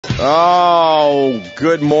Oh,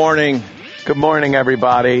 good morning. Good morning,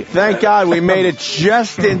 everybody. Thank God we made it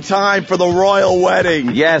just in time for the royal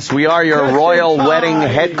wedding. Yes, we are your royal wedding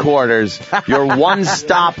headquarters, your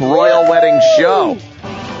one-stop royal wedding show.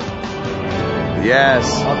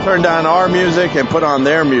 Yes. I'll turn down our music and put on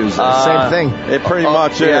their music. Same thing. It pretty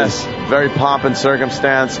much yes, is. Very pomp and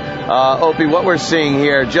circumstance. Opie, what we're seeing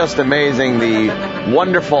here, just amazing. The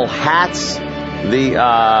wonderful hats,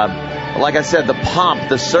 the, like I said, the pomp,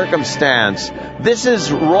 the circumstance. This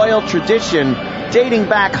is royal tradition dating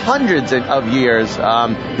back hundreds of years.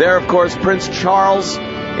 There, of course, Prince Charles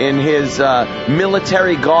in his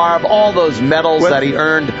military garb, all those medals that he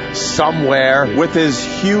earned somewhere. With his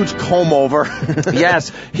huge comb-over.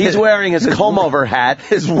 Yes, he's wearing his comb-over hat.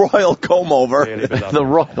 His royal comb-over. The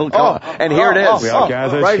royal comb. And here it is. We are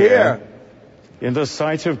gathered right here. In the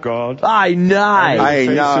sight of God. I know. In the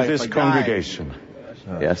face of this congregation.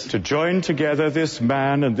 Yes. To join together this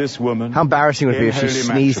man and this woman. How embarrassing would it be if she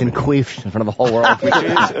sneezed and queefed in front of the whole world? Which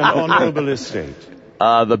is an honorable estate.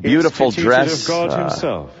 The beautiful Instituted dress. of God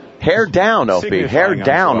himself. Hair down, Opie. Hair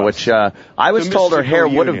down, which I was told her hair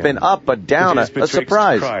would have been up, but down. A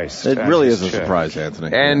surprise. It really is a surprise,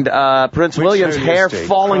 Anthony. And Prince William's hair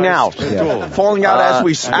falling out. Falling out as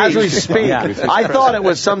we speak. As we speak. I thought it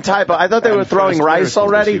was some type of... I thought they were throwing rice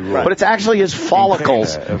already, but it's actually his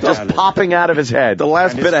follicles just popping out of his head. The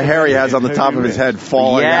last bit of hair he has on the top of his head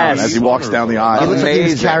falling out as he walks down the aisle. He looks like he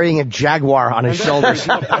was carrying a jaguar on his shoulders.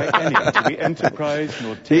 He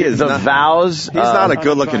is the vows. He's not a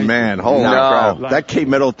good-looking man. Holy crap. That Kate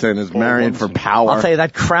Middleton is marrying for power. I'll tell you,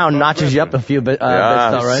 that crown notches you up a few bits, though,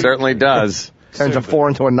 right? Certainly does. Turns a 4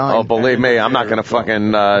 into a 9. Oh, believe me, I'm not going to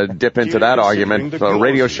fucking dip into that argument. The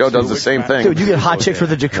radio show does the same thing. Dude, you get hot chicks with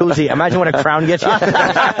a jacuzzi. Imagine what a crown gets you.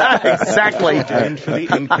 Exactly.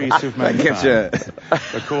 That gets you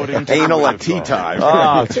anal at tea time.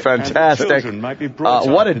 Oh, it's fantastic.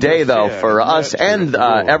 What a day, though, for us and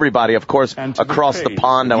everybody, of course, across the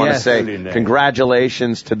pond. I want to say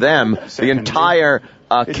congratulations to them, the entire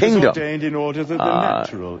kingdom. Here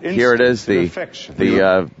it is, the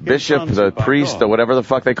bishop, the priest, or whatever the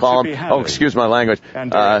fuck they call him. Oh, excuse my language.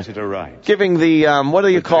 Giving the, what do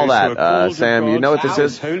you call that, Sam? You know what this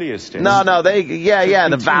is? No,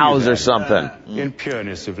 the vows or something.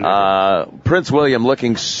 Prince William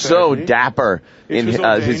looking so dapper in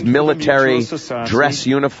his military dress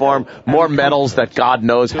uniform, more medals that God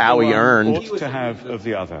knows how he earned.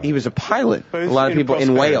 He was a pilot. A lot of people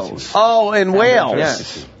in Wales. Oh, in Wales. Yes.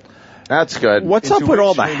 That's good. What's up with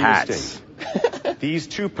all the hats? These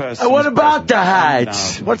two persons. What about the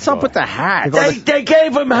hats? What's up with the hats? They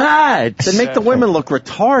gave him hats. They make the women look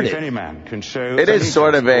retarded. It is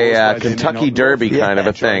sort of a Kentucky Derby kind of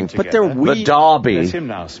a thing. But they're weak. The Derby.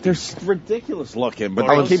 They're ridiculous looking, but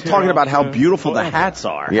they keep talking about how beautiful the hats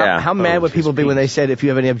are. Yeah. How mad would people be when they said, if you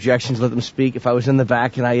have any objections, let them speak? If I was in the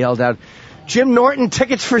back and I yelled out, Jim Norton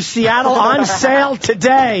tickets for Seattle on sale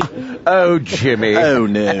today. Oh, Jimmy. Oh,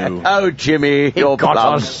 no. Oh, Jimmy. He got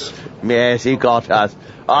us. Yes, he got us.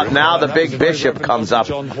 Now the big bishop comes up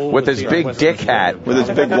with his big dick hat. With his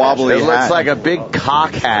big wobbly hat. It looks like a big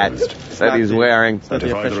cock hat that he's wearing.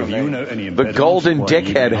 The golden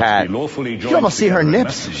dickhead hat. You can almost see her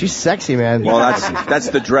nips. She's sexy, man. Well, that's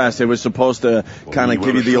the dress. It was supposed to kind of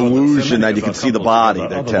give you the illusion that you could see the body,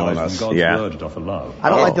 they're telling us. Yeah. I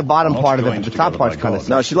don't like the bottom part of it, but the top part's kind of...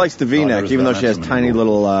 No, she likes the V-neck, even though she has tiny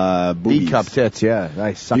little boobies. D-cup tits, yeah.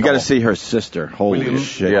 Nice. You got to see her sister. Holy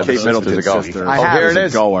shit. Yeah, Kate Middleton's sister. Here it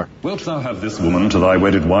is. Wilt thou have this woman to thy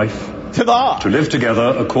wedded wife? To live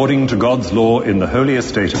together according to God's law in the holy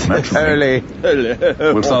estate of matrimony.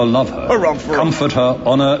 Wilt thou love her, comfort her,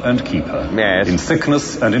 honour and keep her, in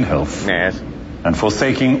sickness and in health, and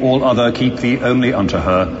forsaking all other keep thee only unto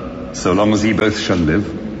her, so long as ye both shall live?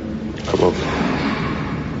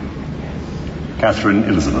 Catherine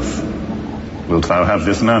Elizabeth, wilt thou have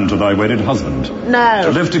this man to thy wedded husband? No,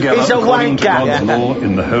 to live together he's a according to wanker. God's law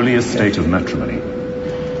in the holy estate of matrimony.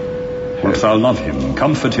 Wilt thou love him,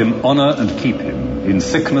 comfort him, honour and keep him, in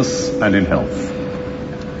sickness and in health,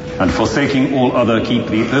 and forsaking all other keep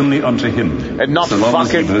thee only unto him, and not so long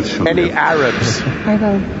as ye fucking both shall any live. Arabs.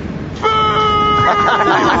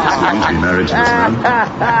 Be married to this man.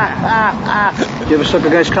 Do you ever suck a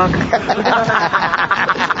guy's cock?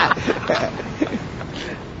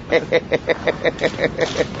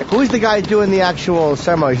 Who's the guy doing the actual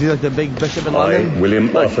ceremony? Is he like the big bishop in London?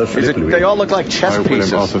 William Arthur Philip Louis. They all look like chess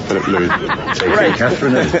pieces. William Arthur Philip Louis. Right.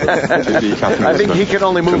 Catherine. I think he can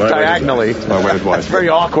only move diagonally. It's very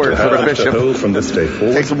awkward for the bishop. From this day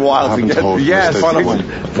forward. Takes a while to get. Yes, very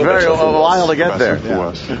a while to get there.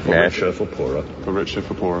 For richer, for poorer. For richer,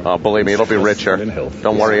 for poorer. Oh, believe me, it'll be richer.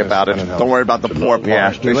 Don't worry about it. Don't worry about the poor part. Yeah.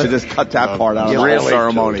 They should just cut that part out of the whole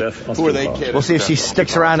ceremony. Who are they kidding? We'll see if she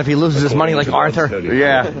sticks around if he loses his money like Arthur.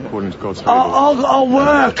 Yeah. I'll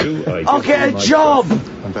work. I'll get a job.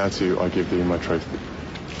 And thereto I give thee my trophy.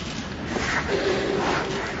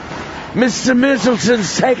 Mr.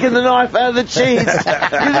 Middleton's taking the knife out of the cheese.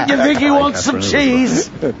 You think he wants some cheese?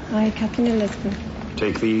 I, Catherine Elizabeth.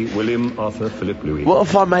 Take thee, William Arthur Philip Louis. What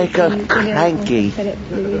if I make her cranky?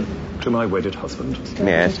 To my wedded husband.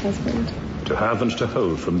 Yes. To have and to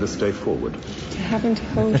hold from this day forward. To have and to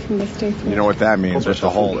hold from this day forward. You know what that means, with the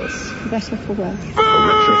whole. For better, for worse. For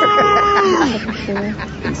richer, for poorer.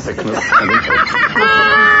 In sickness and in health.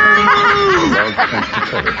 Love and to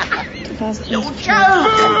courage.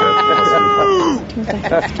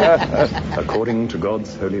 According to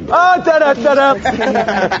God's holy law. Thereto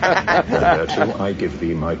I give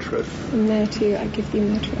thee my troth. And thereto I give thee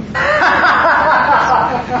my troth.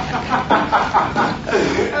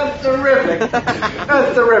 That's terrific.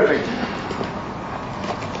 That's terrific.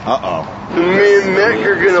 Uh-oh. Me and Mick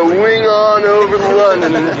are gonna wing on over to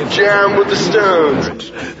London and jam with the Stones.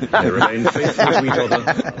 They remain faithful to each other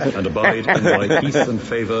and abide in my peace and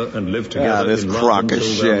favour and live together this in crock love of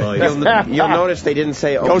until their shit. lives. You'll notice they didn't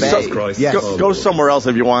say Go, obey. Christ. Yes. Go somewhere else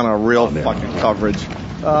if you want a real fucking coverage.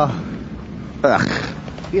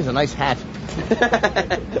 He has a nice hat.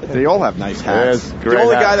 They all have nice hats. Yes, The great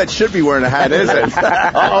only hat. guy that should be wearing a hat isn't.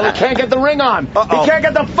 Uh-oh, he can't get the ring on. Uh-oh. He can't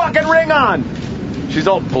get the fucking ring on. She's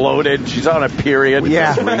all bloated. She's on a period.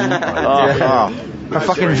 Yeah. Oh. Her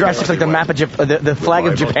fucking dress looks like the map of the flag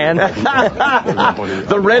of Japan.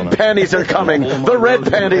 The red panties are coming. The red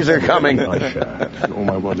panties are coming. I share. All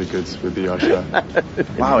my worldly goods with thee I share.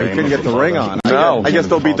 Wow, he couldn't get the ring on. No. I guess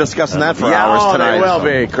they'll be discussing that for hours Oh, tonight. they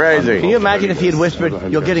will be. Crazy. Can you imagine if he had whispered,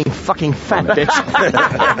 "You're getting fucking fat, bitch"?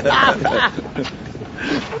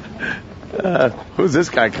 Who's this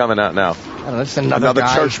guy coming out now? I don't know, it's another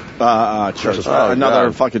guy. church. Another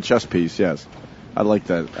God. fucking chess piece. Yes, I like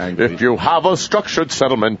that angle. If you have a structured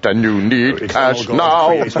settlement and you need cash God, now.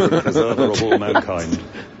 creator and preserver of all mankind.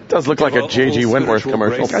 Does look like a J.G. Wentworth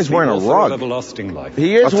commercial. This guy's wearing a rug. Everlasting life.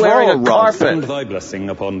 He is wearing a Send carpet. thy blessing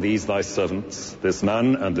upon these thy servants, this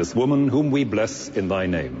man and this woman whom we bless in thy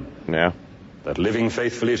name, Yeah. that living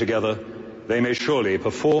faithfully together, they may surely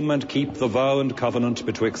perform and keep the vow and covenant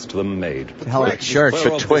betwixt them made. The hell of a church.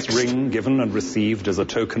 Whereof Betwixt. this ring given and received as a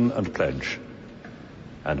token and pledge,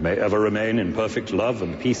 and may ever remain in perfect love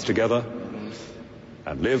and peace together,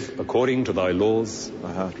 and live according to thy laws,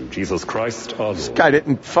 through Jesus Christ our Lord. Guy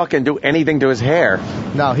didn't fucking do anything to his hair.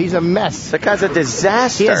 No, he's a mess. That guy's a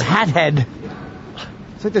disaster. He has hat head.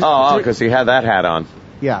 It's like this, because he had that hat on.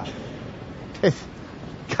 yeah. This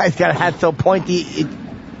guy's got a hat so pointy.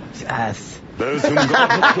 Those whom God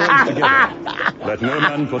hath joined together, let no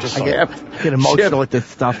man put I aside. get emotional with this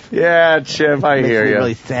stuff. Yeah, Chip, I Makes hear me you.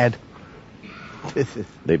 really sad. This is.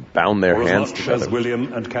 They bound their For hands as much as together.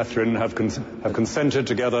 William and Catherine have consented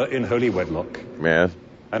together in holy wedlock, Yeah.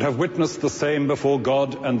 and have witnessed the same before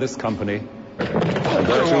God and this company, and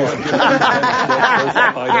thereto have given themselves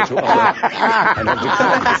both either to other, and have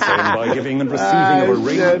declared the same by giving and receiving of a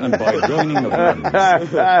ring and by joining of limbs.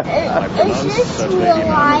 I pronounce that they be man and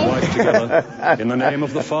wife together, in the name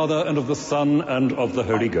of the Father and of the Son and of the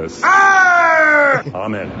Holy Ghost.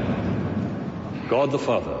 Amen. God the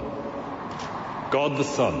Father, God the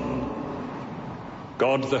Son,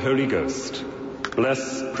 God the Holy Ghost,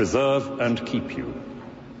 bless, preserve, and keep you.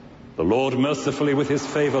 The Lord mercifully with his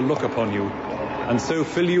favor look upon you, and so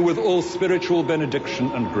fill you with all spiritual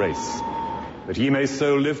benediction and grace, that ye may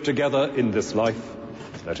so live together in this life,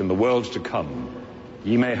 that in the world to come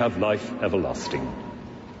ye may have life everlasting.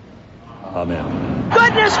 Amen.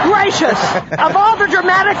 Goodness gracious! Of all the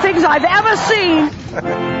dramatic things I've ever seen.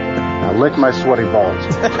 Now lick my sweaty balls.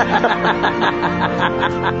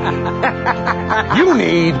 You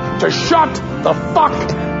need to shut the fuck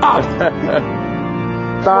up.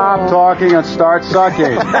 Stop talking and start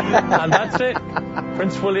sucking. And that's it.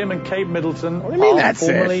 Prince William and Kate Middleton are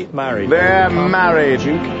formally married. They're married.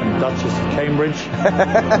 Duke and Duchess of Cambridge.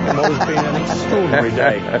 In what has been an extraordinary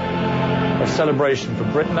day of celebration for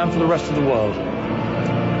Britain and for the rest of the world.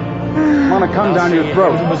 I want to come down your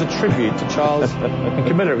throat. It was a tribute to Charles and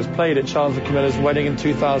Camilla. It was played at Charles and Camilla's wedding in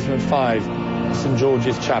 2005. St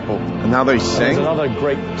George's Chapel. And now they sing? There's another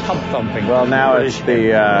great tub thumping. Well, now it's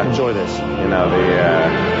the... enjoy this. You know,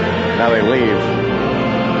 now they leave,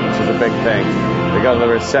 which is a big thing. They go to the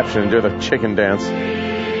reception and do the chicken dance.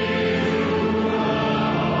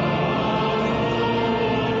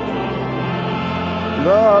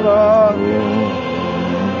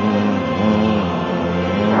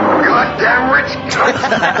 Goddamn rich cunt!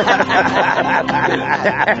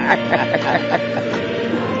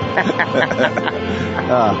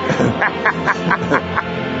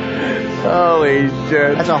 Holy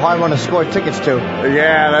shit. That's a hard one to score tickets to.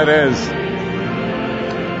 Yeah, that is.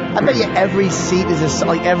 I bet you every seat is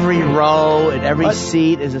every row and every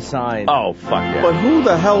seat is assigned. Oh, fuck yeah. But who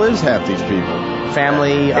the hell is half these people?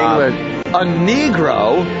 Family. English. A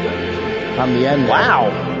Negro? On the end.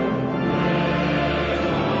 Wow.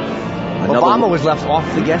 Obama was left off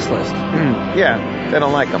the guest list. Yeah, they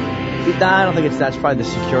don't like him. I don't think that's probably the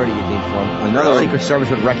security you need for him. Another Secret Service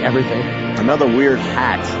would wreck everything. Another weird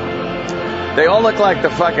hat. They all look like the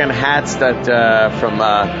fucking hats that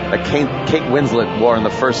Kate Winslet wore in the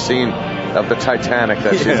first scene of the Titanic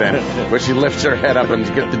that she's in, where she lifts her head up and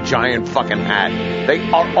gets the giant fucking hat. They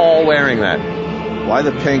are all wearing that. Why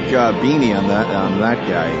the pink beanie on that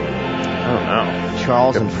guy? I don't know.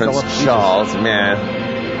 Charles and Prince Philip. Charles, man.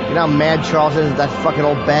 You know how mad Charles is that fucking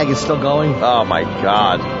old bag is still going? Oh my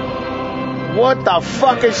God. What the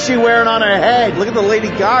fuck is she wearing on her head? Look at the Lady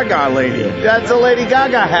Gaga lady. That's a Lady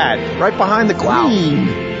Gaga hat. Right behind the Queen.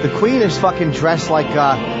 Wow. The Queen is fucking dressed like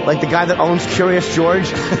the guy that owns Curious George.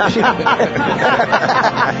 She has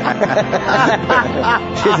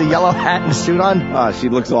a yellow hat and suit on. Oh, she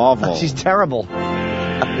looks awful. She's terrible.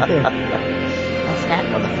 That's that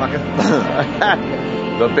motherfucker.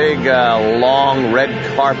 The big long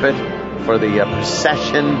red carpet for the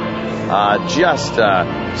procession. Just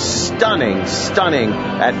stunning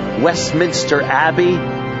at Westminster Abbey.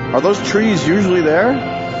 Are those trees usually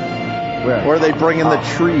there? Where? Or are they bringing the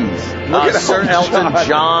trees? Look at Sir Elton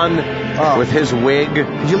John with his wig. Did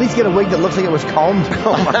you at least get a wig that looks like it was combed?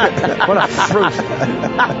 Oh my God. What a fruit.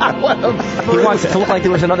 What a fruit. He wants it to look like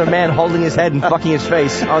there was another man holding his head and fucking his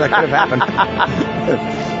face. Oh, that could have happened.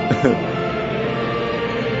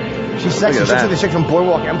 She's sexy. She's like the chick from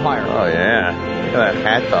Boardwalk Empire. Oh, yeah. Look at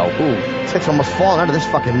that hat, though. Ooh. Chick's almost falling out of this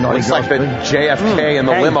fucking naughty. Looks like the JFK in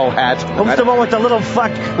the limo hat. Who's the one with the little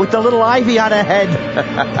with the little ivy on her head?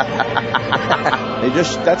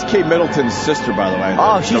 That's Kate Middleton's sister, by the way.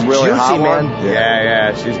 Oh, she's really juicy, man.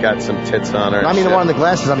 Yeah. She's got some tits on her. I mean, the one on the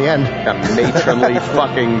glasses on the end. Got matronly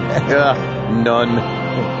fucking nun.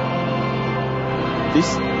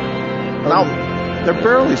 They're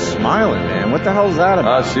barely smiling, man. What the hell is that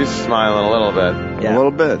about? Oh, she's smiling a little bit. Yeah. A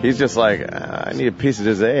little bit. He's just like, I need a piece of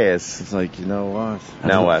his ass. It's like, you know what?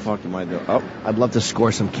 Now what? The fuck am I doing? Oh, I'd love to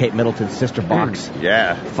score some Kate Middleton's sister box.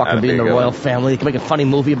 Yeah. Fucking being the royal family. They can make a funny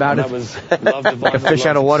movie about it. Like a fish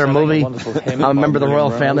out of water movie. I'm a member of the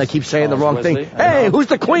royal family. I keep saying the wrong thing. Hey, who's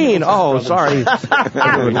the queen? Oh, sorry.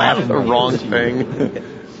 The wrong thing.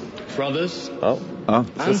 Brothers.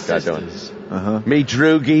 What's this guy doing? Me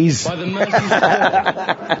droogies. By the mercies of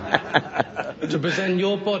God, to present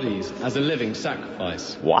your bodies as a living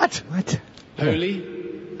sacrifice. What? Holy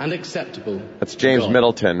and acceptable. That's James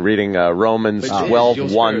Middleton reading Romans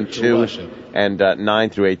 12:1-2 and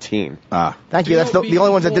 9-18. Thank you. That's the only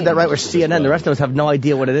ones that did that right were CNN. The rest of us have no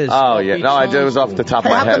idea what it is. Oh, yeah. No, I did. It was off the top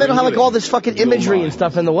of my How head. come they don't have like all this fucking imagery and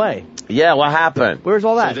stuff in the way? Yeah, what happened? Where's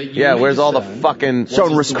all that? Yeah, where's all the fucking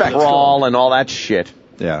showing respect crawl and all that shit?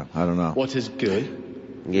 Yeah, I don't know. What is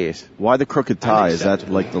good? Yes. Why the crooked tie? Is that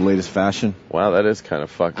like the latest fashion? Wow, that is kind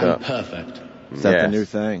of fucked and up. Perfect. Is that the new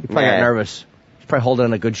thing? He probably got nervous. He's probably holding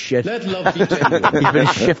on a good shit. Let love be genuine. He's been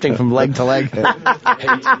shifting from leg to leg.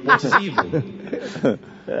 Hate what is evil.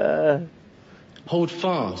 Hold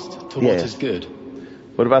fast to what is good.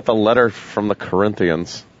 What about the letter from the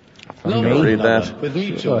Corinthians? Love Can you read that? with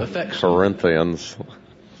mutual affection. Corinthians.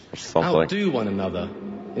 Or something. Outdo one another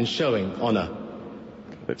in showing honor.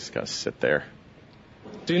 They just gotta sit there.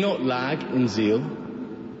 Do not lag in zeal.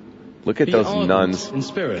 Look at Be those ardent nuns. in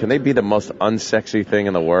spirit. Can they be the most unsexy thing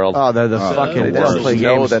in the world? Oh, they're the fucking They worst. just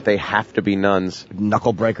know that they have to be nuns.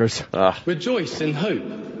 Knuckle breakers. Rejoice in hope.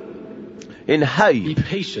 In hope. Be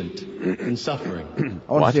patient in suffering.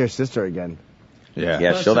 I want to see her sister again.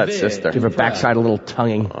 Yeah, show that sister. Give her backside a little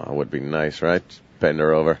tonguing. Oh, it would be nice, right? Bend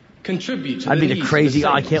her over. Contribute to I'd be the needs crazy.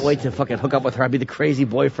 of the I can't wait to fucking hook up with her. I'd be the crazy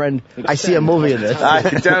boyfriend. I see a movie of this. I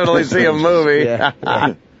definitely see a movie.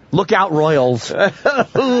 Yeah. Look out, Royals. and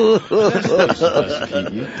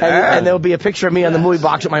there'll be a picture of me on the movie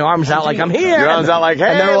box with my arms out like I'm here. Your arms out like,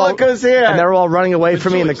 hey, look who's here. And they're all running away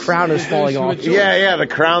from me and the crown is falling off. Yeah, the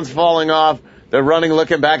crown's falling off. They're running,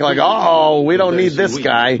 looking back like, oh, we don't need this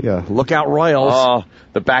guy. Yeah, look out, Royals. Oh,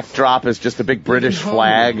 the backdrop is just a big British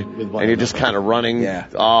flag, and you're just kind of running. Yeah.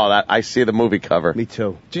 Oh, I see the movie cover. Me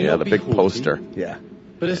too. Yeah, the big poster. Yeah.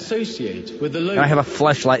 But associate with the logo. And I have a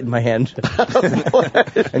fleshlight in my hand.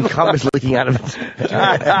 And cum is leaking out of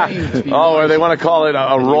it. Or they want to call it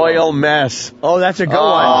a royal mess. Oh, that's a good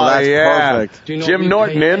one. Oh, that's perfect. Jim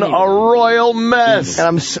Norton in a royal mess.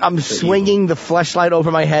 And I'm swinging the fleshlight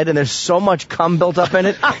over my head, and there's so much cum built up in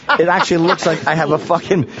it. It actually looks like I have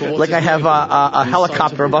a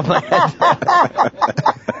helicopter above my head.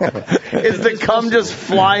 Is the cum just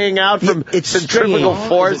flying out from centrifugal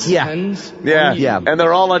force? Yeah. And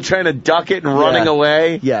they're all trying to duck it and running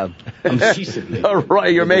away? Yeah.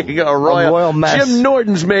 You're making a royal mess. Jim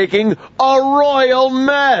Norton's making a royal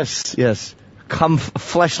mess. Yes. Cummy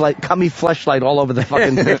fleshlight all over the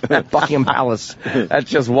fucking Buckingham Palace. That's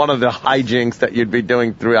just one of the hijinks that you'd be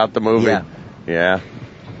doing throughout the movie. Yeah.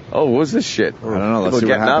 Oh, what was this shit? I don't know. Let's see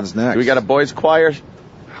what happens next. Do we got a boys' choir?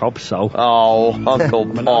 Hope so. Oh, Uncle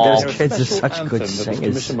Paul. Those kids are such good was singers.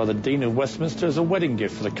 commissioned by the Dean of Westminster as a wedding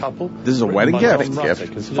gift for the couple. This is a wedding gift?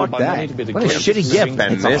 Fuck that. What a shitty gift.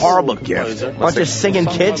 It's a horrible gift. Bunch of singing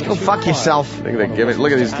kids. Go fuck yourself. I think they give it.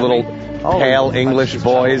 Look at these little pale English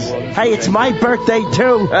boys. Hey, it's my birthday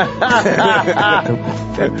too.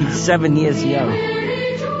 57 years young.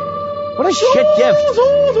 What a shit gift.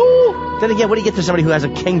 Then again, what do you get to somebody who has a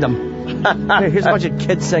kingdom? Here's a bunch of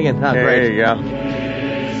kids singing. Oh, There great. you go.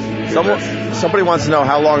 Somebody wants to know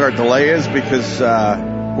how long our delay is because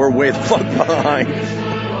we're way the fuck behind.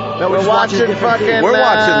 No, we're watching fucking. We're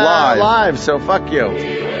watching live. Live, so fuck you.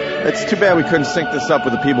 It's too bad we couldn't sync this up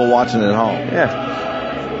with the people watching at home. Yeah.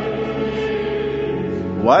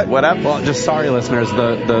 What up? Well, just sorry, listeners.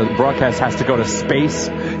 The broadcast has to go to space.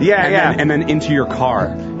 And then into your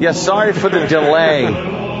car. Yeah, sorry for the delay.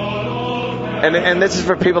 And this is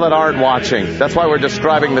for people that aren't watching. That's why we're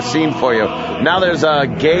describing the scene for you. Now there's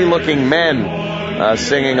gay-looking men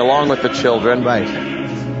singing along with the children. Right.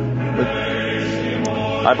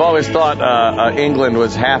 I've always thought England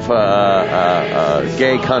was half a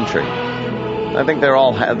gay country. I think they're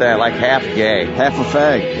like half gay. Half a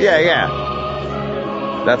fag. Yeah.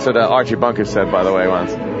 That's what Archie Bunker said, by the way,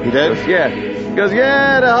 once. He did? He goes,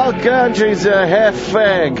 the whole country's half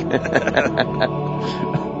fag.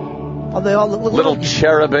 Oh, they all look little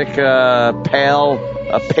cherubic, pale,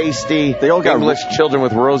 pasty, they all got English children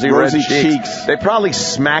with rosy red cheeks. They probably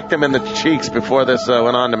smacked them in the cheeks before this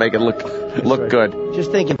went on to make it look good.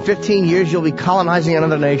 Just think, in 15 years you'll be colonizing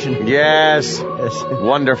another nation. Yes.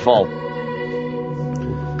 Wonderful.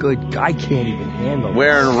 Good. I can't even handle it.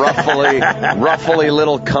 Wearing ruffly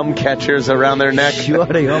little cum catchers around their neck. Sure,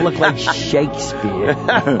 they all look like Shakespeare.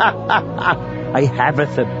 I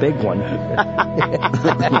haveth a big one.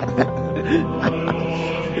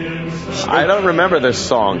 I don't remember this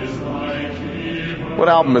song. What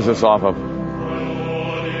album is this off of?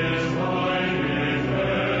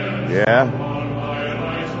 Yeah.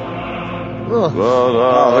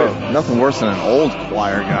 Nothing worse than an old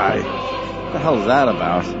choir guy. What the hell is that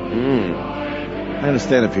about? I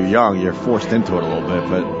understand if you're young, you're forced into it a little bit,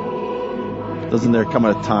 but doesn't there come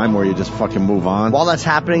a time where you just fucking move on? While that's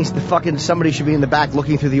happening, somebody should be in the back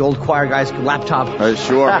looking through the old choir guy's laptop.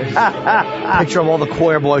 Sure. Picture of all the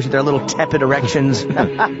choir boys with their little tepid erections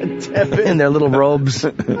in their little robes.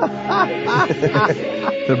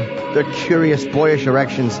 Their curious, boyish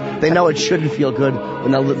erections. They know it shouldn't feel good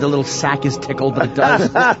when the little sack is tickled, but it does.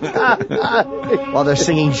 While they're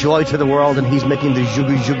singing Joy to the World, and he's making the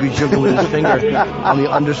zhuggy, zhuggy, zhuggy with his finger on the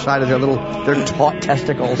underside of their taut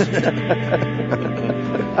testicles.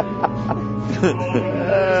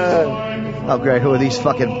 Oh, great. Who are these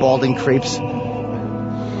fucking balding creeps?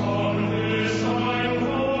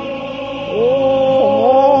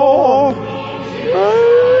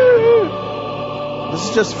 This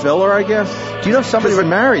is just filler, I guess. Do you know somebody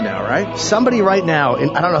married now, right? Somebody right now,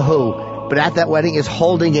 and I don't know who, but at that wedding is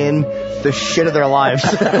holding in the shit of their lives.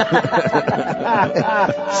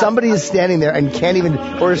 Somebody is standing there and can't even,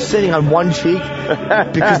 or is sitting on one cheek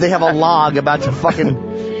because they have a log about to fucking.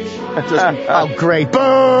 Oh, great! Boom!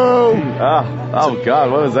 Oh God,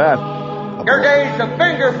 what was that? Your days of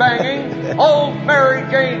finger banging, old Mary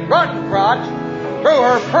Jane Ruttencrotch, through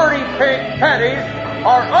her pretty pink panties,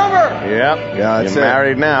 are over. Yep. Yeah, you're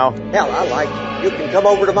married now. Hell, I like you. You can come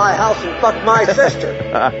over to my house and fuck my sister.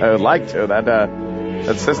 I would like to.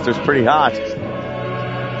 That sister's pretty hot.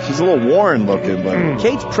 She's a little worn looking, but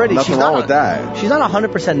Kate's pretty. Nothing wrong with that. She's not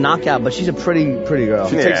 100% knockout, but she's a pretty girl.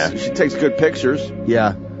 She takes good pictures.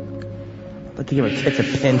 Yeah. But to give her tits a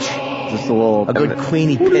pinch. Just a little. A good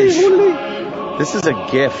queenie pinch. This is a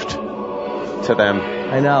gift. to them.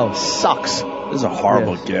 I know. Sucks. This is a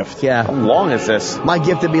horrible gift. Yeah. How long is this? My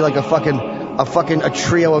gift would be like a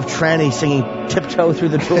trio of trannies singing "Tiptoe Through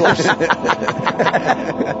the Tulips."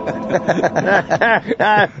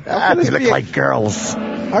 They look like girls.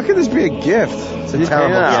 How can this be a gift? It's a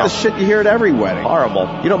terrible gift. It's the shit you hear at every wedding.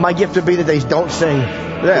 Horrible. You know, my gift would be that they don't sing.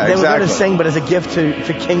 Yeah, they were going to sing, but as a gift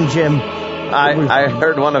to King Jim. I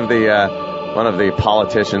heard one of the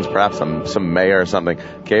politicians, perhaps some mayor or something,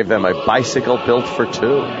 gave them a bicycle built for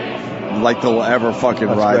two. Like they'll ever fucking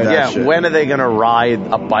ride that shit. Yeah, when are they going to ride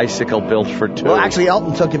a bicycle built for two? Well, actually,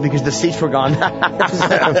 Elton took it because the seats were gone. Him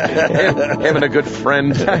and a good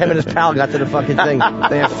friend. Him and his pal got to the fucking thing.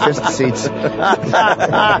 They have fist seats.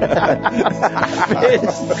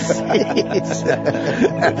 Fist seats.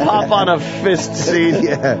 Pop on a fist seat.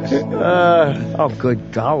 Yeah. Oh,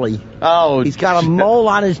 good golly. Oh, he's got a mole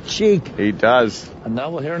on his cheek. He does. And now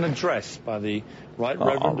we'll hear an address by the Right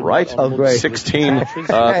Reverend. All right. great.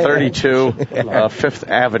 1632 Fifth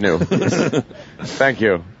Avenue. Thank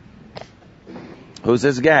you. Who's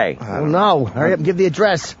this guy? I don't know. Hurry up and give the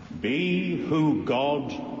address. Be who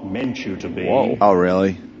God meant you to be. Whoa. Oh,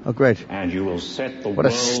 really? Oh, great. And you will set the What a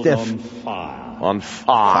world stiff. on fire. On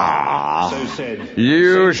fire. So said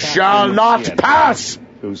You Saint shall Catherine not of Siena, pass.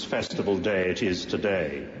 Whose festival day it is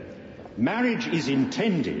today. Marriage is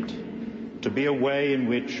intended to be a way in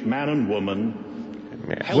which man and woman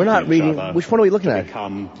help We're not each reading. other Which one are we looking to at?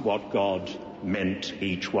 become what God meant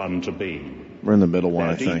each one to be. We're in the middle one,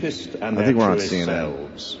 Their I think. deepest and I think their we're on truest CNN.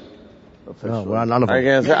 selves. No, we're on none of them. I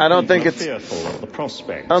guess I don't think it's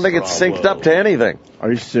synced up to anything. Are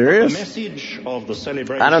you serious? The message of the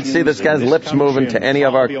celebration. I don't see this guy's lips moving to any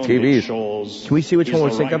of our TVs. Can we see which one we're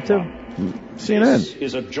synced up to? CNN. This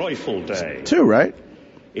is a joyful day. Two, right?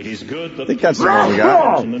 It is good that I think the that's the one we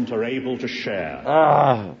got. continent are able to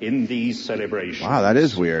share in these celebrations. Wow, that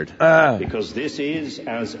is weird. Because this is,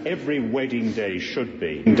 as every wedding day should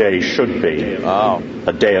be,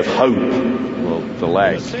 a day of hope. We'll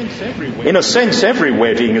delay. In a sense, every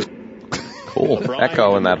wedding is cool.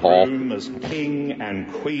 Echo in that hall. as king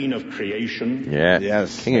and queen of creation. Yeah.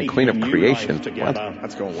 Yes. King and queen of creation. What?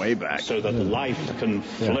 That's going way back. So that life can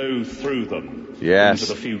flow through them Yes.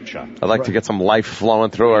 into the future. I'd like to get some life flowing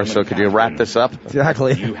through her, so could you wrap this up?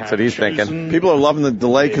 Exactly. That's what he's thinking. People are loving the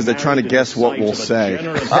delay because they're trying to guess what we'll say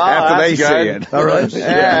after that's they see good. it. All right.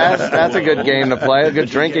 Yeah, that's a good game to play. A good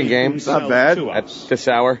drinking game. Not bad. At this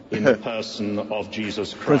hour. In the person of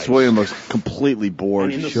Jesus Christ. Prince William was completely bored.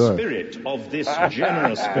 And in the spirit of this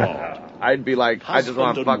generous God, I'd be like, I just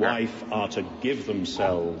want to fuck husband her. and wife are to give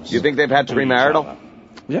themselves. You think they've had to premarital? each other.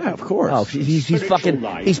 Yeah, of course. Oh,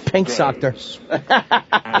 he's pink socked her.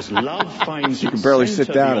 As love finds She can barely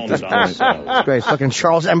sit down at this point. It's great. Fucking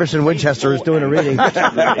Charles Emerson Winchester is doing a reading.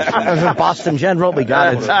 That was a Boston General. We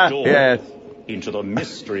got it. Yeah. Into the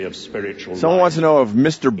mystery of spiritual Someone life. wants to know if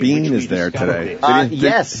Mr. Bean is there today.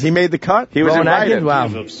 Yes. He made the cut? He was Rowan invited. Atkin? Wow.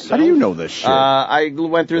 How do you know this shit? I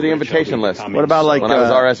went through the invitation list. What about like when I was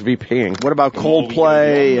RSVPing? What about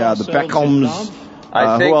Coldplay, the Beckhams?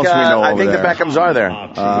 I think, who else we know I over think there? the Beckhams are there.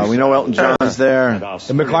 We know Elton John's there.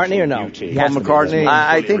 The McCartney or no? Paul McCartney.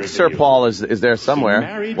 I think Sir Paul is there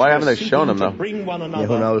somewhere. Why haven't they shown him though? Yeah,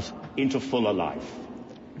 who knows? Into fuller life.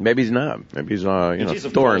 Maybe he's not. Maybe he's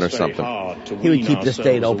touring or something. He would keep this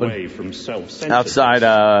date open.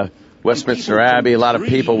 Outside Westminster Abbey, a lot of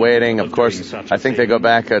people waiting. Of course, I think they go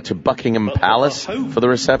back to Buckingham Palace for the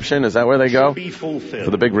reception. Is that where they go? For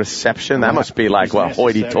the big reception? That must be like, well,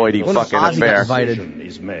 hoity-toity fucking affair.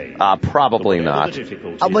 Probably not.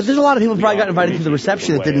 But there's a lot of people probably got invited to the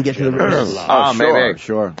reception that didn't get to the reception. Maybe.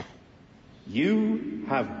 Sure. You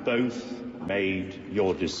have both made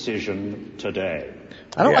your decision today.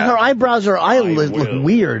 I don't like her eyebrows or eyelids look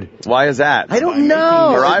weird. Why is that? I don't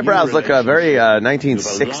know. Her eyebrows look very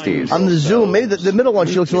 1960s. On the Zoom, maybe the middle one,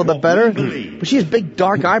 she looks a little bit better. But she has big,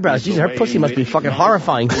 dark eyebrows. Jeez, her pussy must be fucking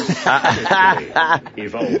horrifying. How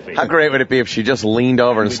great would it be if she just leaned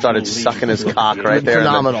over and started sucking his cock right there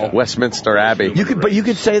Phenomenal. in Westminster Abbey? You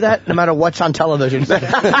could say that no matter what's on television.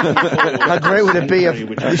 How great would it be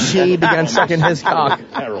if she began sucking his cock?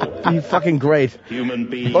 It'd be fucking great. Human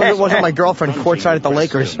beings. Well, if it wasn't my girlfriend courtside at the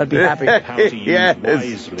Lakers, I'd be happy.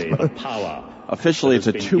 Yes. Officially, it's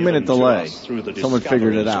a 2-minute delay. Someone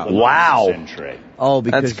figured it out. Wow. Oh,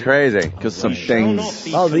 because that's crazy. Because some things.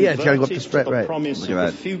 Oh, yeah, it's got to go up the spread, right? Look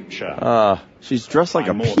at that. She's dressed like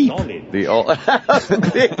a peep. The old.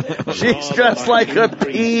 She's dressed like a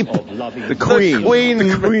peep. The queen.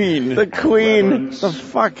 The queen. The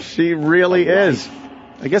fuck, she really is.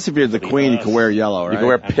 I guess if you're the queen, you can wear yellow, right? You can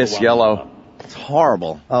wear piss yellow. It's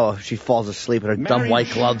horrible. Oh, she falls asleep in her dumb white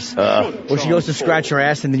gloves. Or she goes to scratch her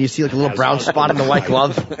ass, and then you see like a little brown spot in the white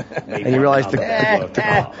glove, and you realize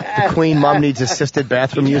the queen mom needs assisted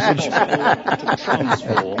bathroom usage.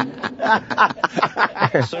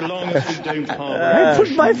 So long as we don't harbor. I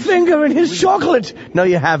put my finger in his chocolate. No,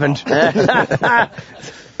 you haven't.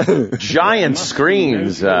 Giant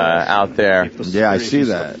screens out there. Yeah, I see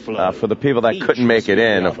that. For the people that couldn't make it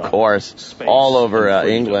in, of course, all over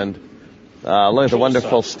England. Look at the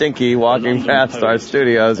wonderful Stinky walking past our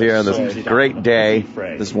studios here on this great day.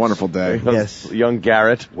 This wonderful day. Yes. Young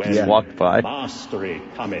Garrett just walked by. Mastery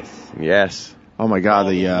cometh. Yes. Oh my God,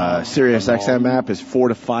 the Sirius XM app is 4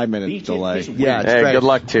 to 5 minute delay. Yeah, it's hey, great. good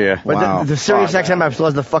luck to you. But Wow. the Sirius XM app still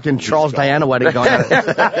has the fucking Charles Diana wedding going on.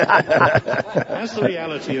 As the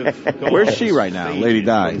reality of God Where's she right now, Lady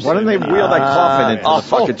Di? Why don't they wheel that coffin into the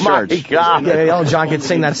fucking church? My God. Yeah, Elton John could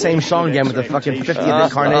sing that same song again with the fucking 50th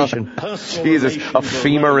incarnation. Jesus, a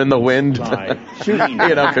femur in the wind. You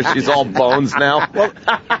know, because she's all bones now. Well,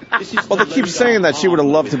 they keep saying that she would have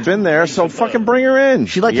loved to have been there, so fucking bring her in.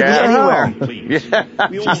 She'd like to be anywhere. Yeah.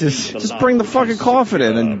 Jesus, just bring the fucking coffin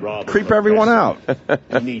in and creep everyone out.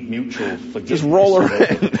 Just roll her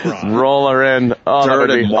in. Roll her in. Oh, that would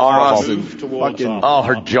Dirt be and moss horrible. and fucking... Oh,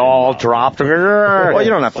 her jaw dropped. Well, you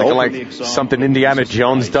don't have to Looking open like something Indiana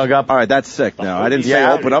Jones dug up. All right, that's sick now. I didn't say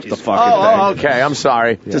Yeah. open up the fucking thing. Okay, I'm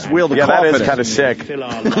sorry. Just wheel the Yeah, that coffin is in. kind of sick.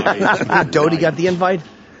 Dodie got the invite?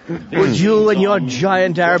 Would you and your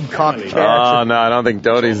giant Arab cock catch? Oh, no, I don't think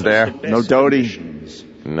Dodie's there. No Dodie.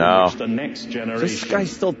 No. The next Is generation. this guy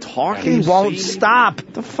still talking? He won't stop.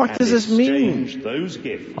 What the fuck does this mean? Those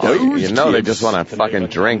gifts. You know they just want to fucking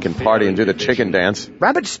drink and party and do the chicken dance.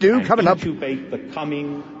 Rabbit stew coming up. Incubate the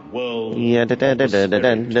coming world.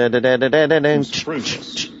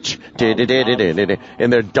 In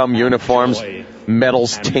their dumb uniforms,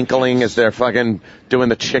 metals tinkling as they're fucking doing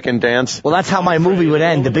the chicken dance. Well, that's how my movie would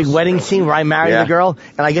end. The big wedding scene where I marry Yeah. the girl,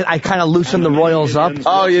 and I kind of loosen the royals up.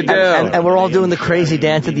 Oh, you do? And we're all doing the crazy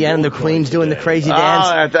dance at the end, and the queen's doing the crazy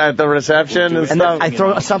dance. Oh, at the reception and And stuff. then I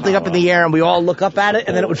throw something up in the air, and we all look up at it,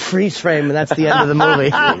 and then it would freeze frame, and that's the end of the movie.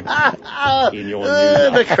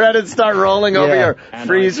 The credits start rolling over your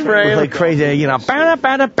freeze With frame. like crazy, you know,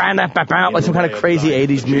 like some kind of crazy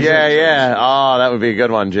 80s music. Yeah. Oh, that would be a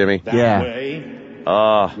good one, Jimmy. Yeah. Way,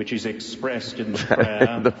 Oh, which is expressed in the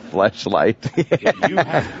prayer. the fleshlight.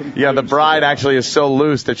 Yeah, the bride actually is so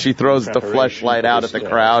loose that she throws the fleshlight out at the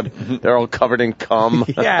crowd. They're all covered in cum.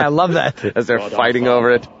 Yeah, I love that. As they're fighting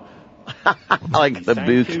over it. Like the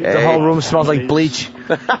bouquet. The whole room smells like bleach.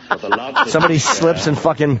 Somebody slips and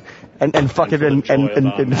fucking and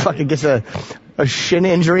fucking gets a shin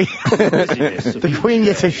injury. The queen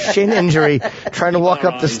gets a shin injury trying to walk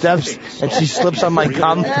up the steps, and she slips on my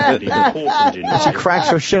cum. And she cracks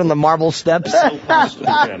her shin on the marble steps.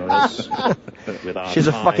 She's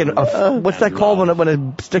a fucking what's that called when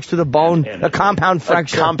it sticks to the bone? A compound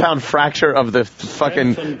fracture. A compound fracture of the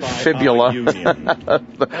fucking fibula.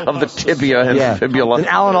 Of the tibia and fibula. And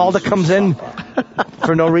Alan Alda comes in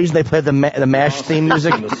for no reason. They play the MASH theme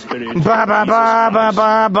music. Ba ba ba ba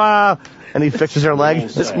ba ba. And he fixes her leg.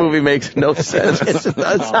 This movie makes no sense. Yes, it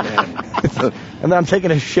does. And then I'm taking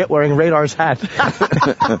a shit wearing Radar's hat.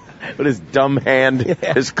 With his dumb hand,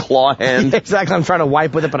 his claw hand. Exactly. I'm trying to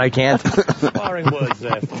wipe with it, but I can't. Inspiring words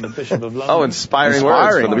there from the Bishop of London. Oh, inspiring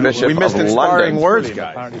words from the Bishop We missed of inspiring London. words, William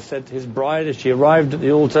guys. apparently said to his bride as she arrived at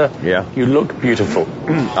the altar, Yeah. "You look beautiful."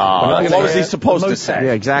 What was he supposed to say?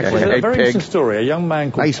 Yeah, exactly. It's Hey, a very pig. interesting story. A young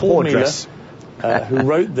man called Nice Paul Miller, fortress. who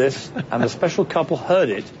wrote this, and the special couple heard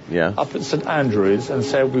it up at St Andrews and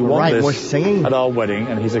said, "We want Right, we're this singing. at our wedding."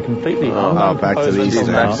 And he's a completely back to these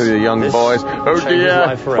Back to the young This boys. will Oh change his dear,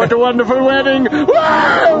 life forever. what a wonderful wedding.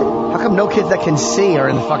 Wow! How come no kids that can see are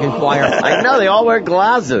in the fucking choir? I know, they all wear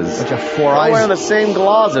glasses. Bunch of four All eyes. wearing the same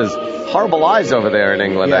glasses. Horrible eyes over there in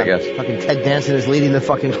England, I guess. Fucking Ted Danson is leading the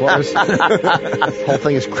fucking chorus. Whole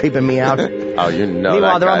thing is creeping me out. Oh, you know Meanwhile,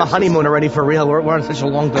 that they're on the guy's honeymoon already for real. We're on such a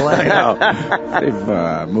long delay.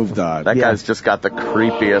 They've moved on. That guy's just got the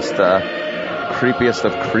creepiest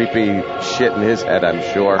of creepy shit in his head, I'm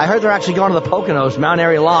sure. I heard they're actually going to the Poconos, Mount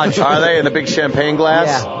Airy Lodge. Are they in the big champagne glass?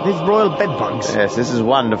 Yeah, these royal bed bugs. Yes, this is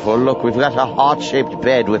wonderful. Look, we've got a heart-shaped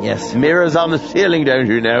bed with mirrors on the ceiling, don't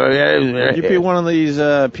you know? Would you be one of these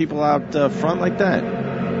people out front like that?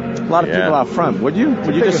 A lot of people out front. Would you?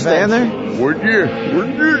 Would you just stand there? Would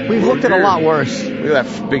you? We've looked at a lot worse. Look at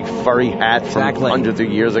that big furry hat from hundreds of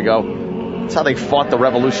years ago. That's how they fought the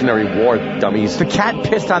Revolutionary War, dummies. If a cat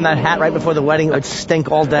pissed on that hat right before the wedding, it would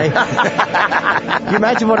stink all day. Can you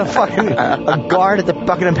imagine what a guard at the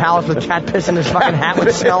Buckingham Palace with cat piss in his fucking hat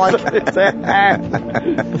would smell like? It's a hat.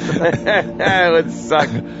 It would suck.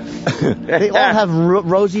 They all have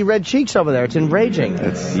rosy red cheeks over there. It's enraging.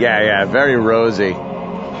 Yeah, very rosy.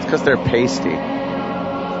 It's because they're pasty.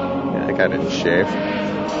 Yeah, that guy didn't shave.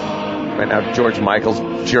 Right now, George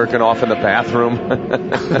Michael's jerking off in the bathroom.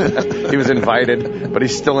 He was invited, but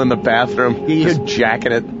he's still in the bathroom, just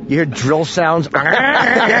jacking it. You hear drill sounds.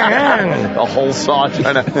 A whole saw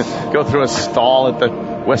trying to go through a stall at the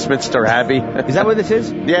Westminster Abbey. Is that where this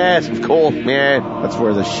is? Yes, cool. Yeah. That's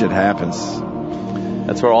where this shit happens.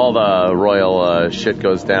 That's where all the royal shit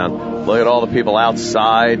goes down. Look at all the people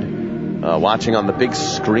outside watching on the big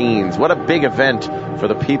screens. What a big event for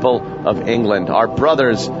the people of England. Our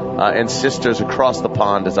brothers and sisters across the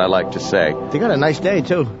pond, as I like to say. They got a nice day,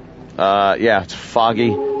 too. Yeah, it's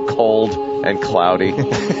foggy, cold, and cloudy.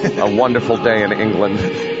 A wonderful day in England.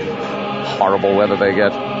 Horrible weather they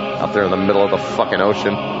get out there in the middle of the fucking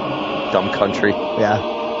ocean. Dumb country.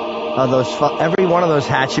 Yeah. Every one of those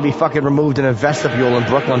hats should be fucking removed in a vestibule in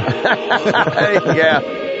Brooklyn. Yeah.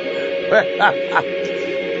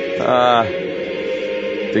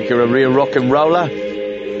 Think you're a real rock and roller?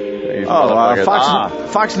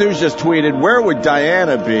 Fox News just tweeted, where would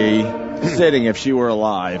Diana be sitting if she were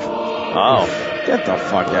alive? Oh. Get the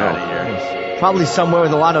fuck out of here. Probably somewhere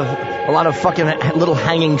with a lot of fucking little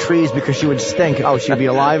hanging trees because she would stink. Oh, she'd be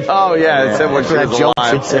alive? Oh, yeah. It said when she was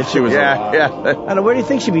alive. Said she was alive. Yeah. I don't know, where do you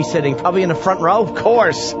think she'd be sitting? Probably in the front row? Of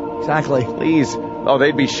course. Exactly. Please. Oh,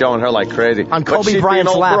 they'd be showing her like crazy. On Kobe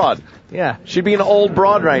Bryant's lap. Broad. Yeah. She'd be an old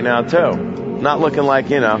broad right now, too. Not looking like,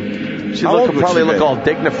 she'd probably look all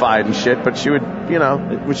dignified and shit, but she would,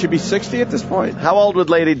 Would she be 60 at this point? How old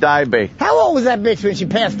would Lady Di be? How old was that bitch when she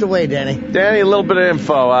passed away, Danny? Danny, a little bit of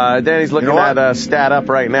info. Danny's looking at Stat Up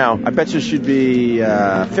right now. I bet you she'd be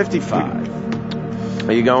 55.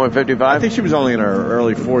 Are you going with 55? I think she was only in her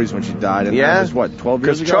early 40s when she died. And that was, 12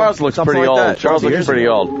 years ago? Because Charles looks pretty old. Charles looks pretty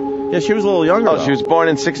old. Yeah, she was a little younger. Oh, she was born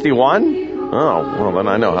in 61? Oh, well, then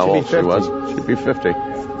I know how old she was. She'd be 50.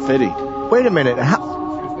 50. Wait a minute.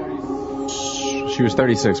 She was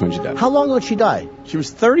 36 when she died. How long ago did she die? She was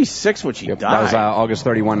 36 when she died. That was August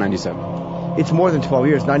 31, 97. It's more than 12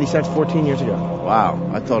 years. 97's 14 years ago. Wow.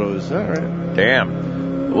 I thought it was that, right?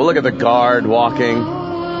 Damn. Well, look at the guard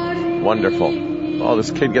walking. Wonderful. Oh,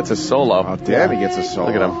 this kid gets a solo. Oh, damn, he gets a solo.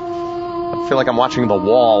 Look at him. I feel like I'm watching The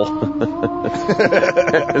Wall.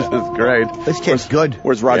 This is great. This kid's good.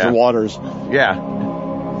 Where's Roger Waters? Yeah.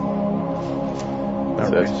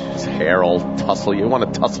 His hair all tussle. You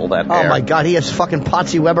want to tussle that hair. Oh, my God. He has fucking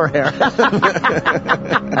Patsy Weber hair.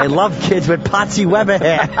 I love kids with Patsy Weber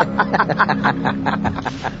hair.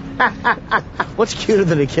 What's cuter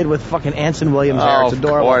than a kid with fucking Anson Williams hair? It's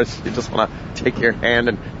adorable. Of course. You just want to take your hand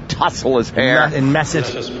and tussle his hair. And mess it.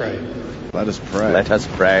 Let us pray. Let us pray. Let us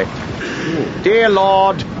pray. Dear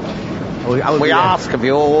Lord, we ask of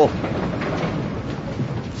you,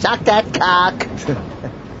 suck that cock.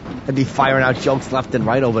 I'd be firing out jokes left and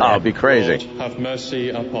right over there. Oh, it'd be crazy. Lord, have mercy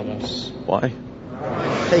upon us. Why?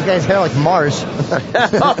 Hey, you guys' hair like Mars.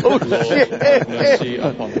 Oh, shit. Lord, have mercy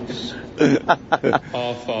upon us.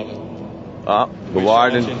 Our Father,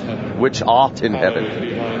 which art in heaven.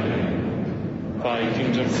 Thy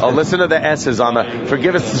kingdom. Oh, listen to the S's on the.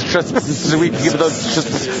 Forgive us the trespasses, we forgive those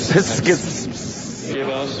trespasses. Give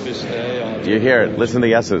us this day our. Do you hear it? Listen to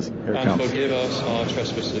the S's. Here it comes. And forgive us our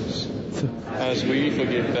trespasses, as we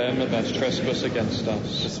forgive them that trespass against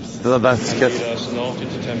us. And lead us not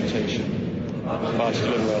into temptation, but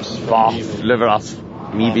deliver us from evil. Deliver us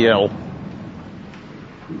from evil.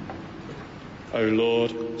 O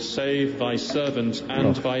Lord, save thy servant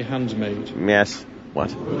and thy handmaid. Yes. What?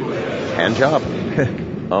 Hand job?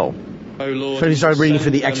 Oh. O Lord, So he started reading for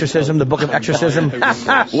the exorcism, the book of exorcism.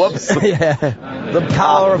 Whoops. Yeah. The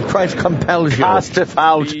power of Christ compels you. Cast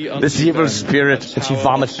out this evil spirit. And she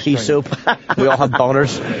vomits pea soup. We all have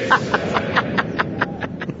boners.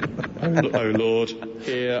 O Lord,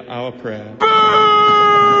 hear our prayer.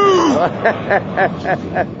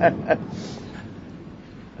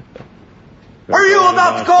 Are you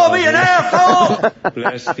about to call me an asshole?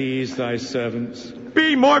 Bless these thy servants.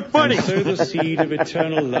 Be more funny. And sow the seed of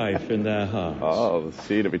eternal life in their hearts. Oh, the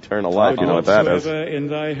seed of eternal life. You know what that is. In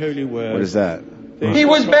thy holy word. What is that? He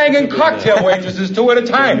was banging cocktail waitresses 2 at a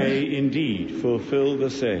time. May indeed fulfill the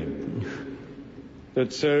same.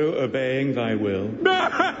 that so obeying thy will,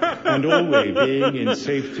 and always being in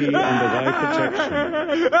safety under thy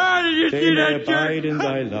protection, they may abide in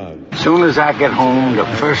thy love. As soon as I get home, the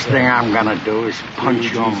first thing I'm gonna do is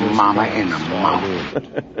punch your mama in the mouth.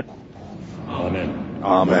 Amen.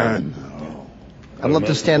 Amen. I'd love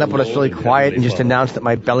to stand up when it's really quiet and just announce that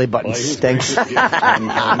my belly button stinks. He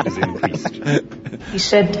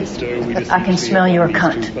said, I can smell your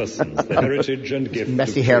cunt.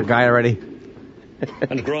 Messy hair guy already.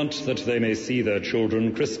 And grant that they may see their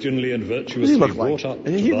children Christianly and virtuously brought up.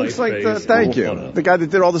 He looks like thank you, the guy that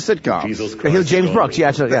did all the sitcoms. He was James Brooks.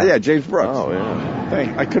 Yeah, James Brooks. Oh,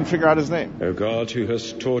 yeah. I couldn't figure out his name. O God, who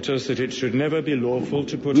hast taught us that it should never be lawful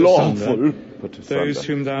to put asunder those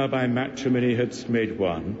whom thou by matrimony hadst made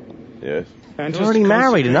one. Yes. And They're already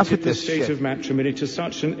married. Enough with the this state shit. of matrimony to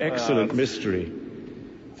such an excellent mystery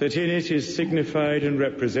that in it is signified and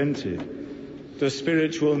represented the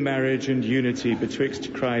spiritual marriage and unity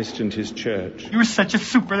betwixt Christ and his church. You're such a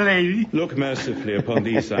super lady. Look mercifully upon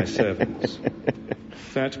these thy servants,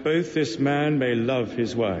 that both this man may love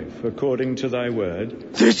his wife according to thy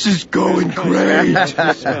word. This is going great. To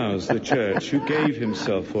espouse the church, who gave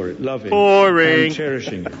himself for it, loving and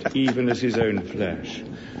cherishing it, even as his own flesh.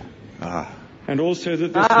 And also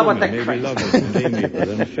that this woman may be loving and amiable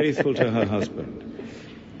and faithful to her husband,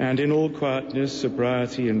 and in all quietness,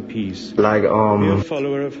 sobriety, and peace, be a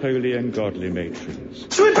follower of holy and godly matrons.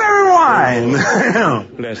 Sweet berry wine.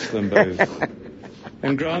 Bless them both,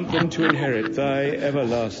 and grant them to inherit thy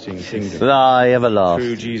everlasting kingdom. Thy everlasting.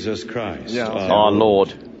 Through Jesus Christ, our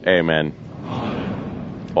Lord. Amen.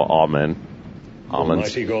 Or amen.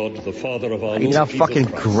 Almighty God, the Father of our Lord You know how fucking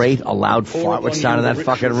Christ, great a loud fart would sound in that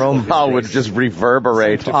fucking room? Oh, it would just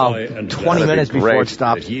reverberate. 20 minutes before it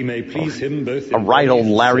stops. Ye may please him both A right old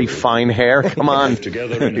Larry Fine hair. Come on. What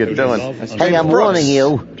are you doing? Hey, I'm warning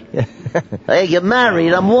you. Hey, you're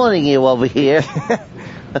married. I'm warning you over here.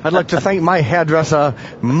 I'd like to thank my hairdresser,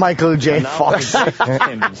 Michael J. Fox.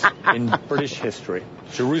 In British history.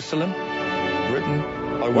 Jerusalem, written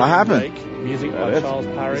by What happened? Blake, music by Charles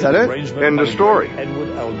Parry, Is that it? arrangement End by of story. Edward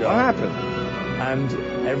Elgar. What happened? And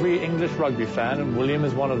every English rugby fan, and William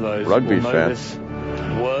is one of those, Rugby will know fan? this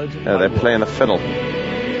word. Yeah, they're playing the fiddle. Look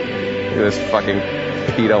at this fucking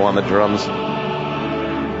pedo on the drums.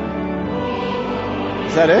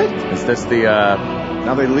 Is that it? Is this the,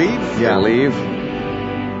 Now they leave? They leave?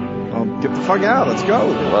 Well, get the fuck out. Let's go.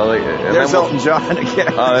 Well, There's Elton John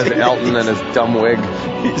again. Oh, there's Elton and his dumb wig.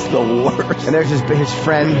 He's the worst. And there's his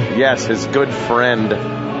friend. Yes, his good friend.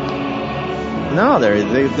 No,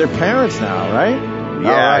 they're parents now, right?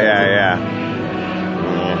 Yeah.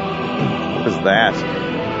 What is that?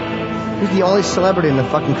 He's the only celebrity in the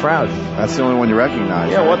fucking crowd. That's the only one you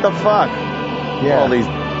recognize. Yeah, right? what the fuck? Yeah. All these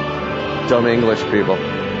dumb English people.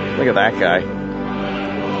 Look at that guy.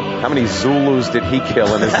 How many Zulus did he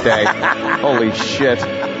kill in his day? Holy shit.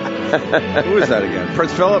 Who is that again?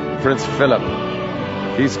 Prince Philip? Prince Philip.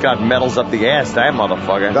 He's got medals up the ass, that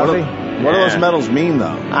motherfucker. Does he? What do those medals mean,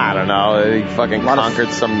 though? I don't know. He fucking conquered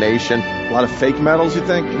some nation. A lot of fake medals, you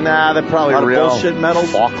think? Nah, they're probably a lot real. Of bullshit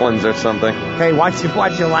medals? Falklands or something. Hey, watch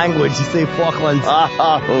your language. You say Falklands.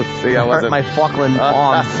 Oh, see, I wasn't. Hurt my Falkland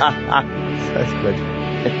palms. That's good.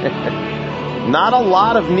 Not a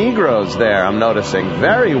lot of Negroes there, I'm noticing.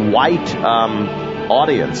 Very white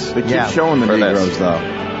audience. They keep showing the Negroes, though.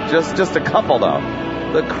 Just a couple, though.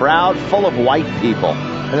 The crowd full of white people.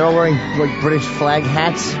 And they're all wearing like British flag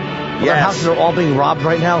hats. Yes. Their houses are all being robbed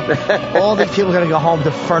right now. All these people are going to go home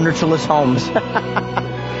to furnitureless homes.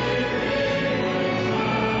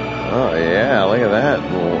 Oh, yeah, look at that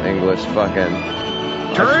little English fucking...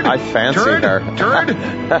 Turd? I fancy Turd? her. Turd?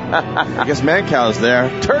 I guess Mancow's there.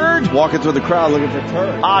 Turd? Walking through the crowd looking for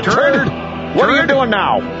Turd. Turd? What are you doing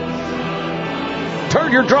now?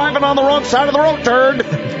 Turd, you're driving on the wrong side of the road, Turd.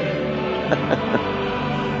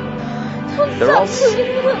 They're all...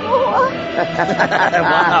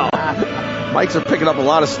 Wow. Mics are picking up a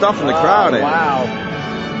lot of stuff in the crowd. Wow.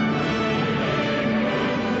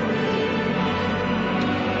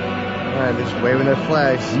 Just waving their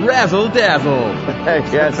flags. Razzle dazzle.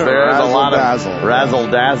 Yes, there is a lot of razzle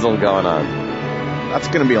dazzle going on. That's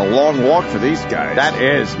going to be a long walk for these guys. That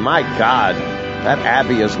is, my God. That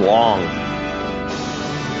Abbey is long.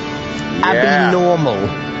 Abbey normal.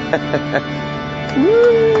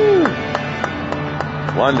 Woo!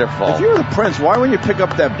 Wonderful. If you were the prince, why wouldn't you pick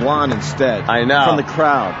up that blonde instead? I know. From the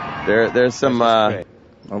crowd. There's some,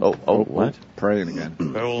 what? Praying again.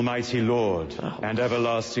 O Almighty Lord and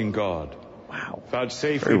everlasting God. Wow.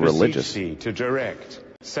 Vouchsafe Very we beseech religious. thee to direct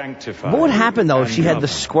Sanctify. What would happen, though, if she had the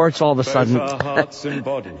squirts all of a sudden? Hearts and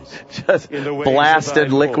bodies. Just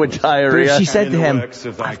blasted liquid diarrhea. She said to him,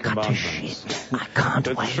 I've got to shit. I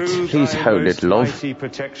can't wait. Please hold it, love.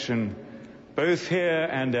 Protection, both here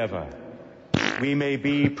and ever, we may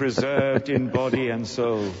be preserved in body and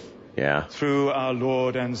soul. Yeah. Through our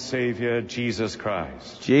Lord and Savior, Jesus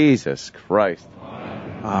Christ. Jesus Christ.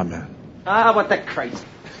 Amen. What the Christ.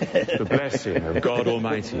 The blessing of God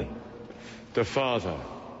Almighty, the Father,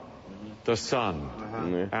 the Son,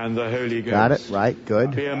 and the Holy Ghost. Got it, right,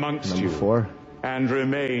 good. Be amongst Number you 4. and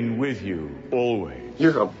remain with you always.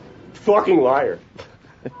 You're a fucking liar.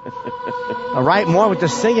 All right, more with the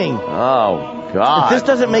singing. Oh, God. If this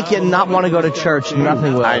doesn't make you not want to go to church,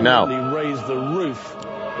 nothing will. I know. Raise the roof.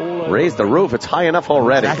 Raise the roof. It's high enough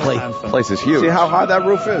already. Exactly. The place is huge. See how high that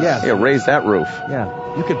roof is? Yeah. Yeah, raise that roof.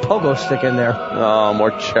 Yeah. You could pogo stick in there. Oh, more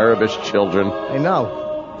cherubish children. I know.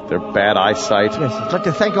 Their bad eyesight. Yes, I'd like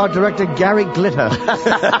to thank our director, Gary Glitter.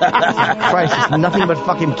 Christ, it's nothing but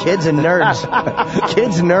fucking kids and nerds.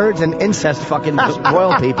 Kids, nerds, and incest fucking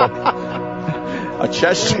royal people. A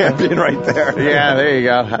chess champion right there. Yeah, there you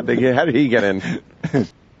go. How did he get in?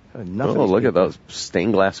 Nothing. Oh, look at those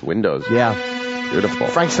stained glass windows. Yeah. Beautiful.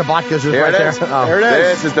 Frank Sabatka's was Here right it there. is. Oh. Here it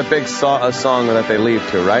is. This is the big song that they leave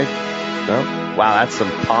to, right? No? Wow, that's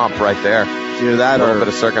some pomp right there. Either that a little or bit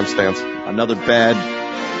of circumstance. Another bad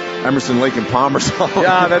Emerson, Lake and Palmer song.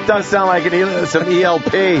 Yeah, that does sound like some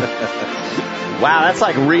ELP. Wow, that's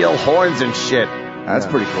like real horns and shit. That's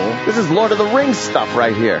pretty cool. This is Lord of the Rings stuff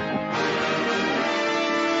right here.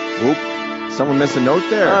 Oop. Someone missed a note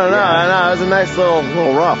there. I don't know. It was a nice little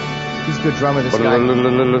rough. He's a good drummer, this guy.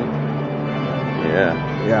 Yeah.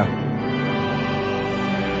 Yeah.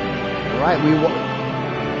 All right,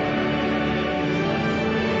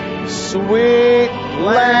 Sweet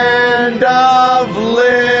land of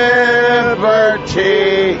liberty,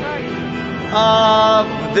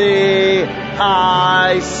 of thee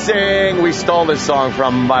I sing. We stole this song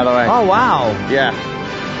from, by the way. Oh, wow. Yeah.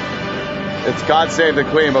 It's God Save the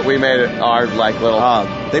Queen, but we made it our, like, little...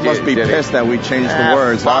 they must be pissed that we changed the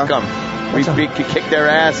words, fuck them. We kicked their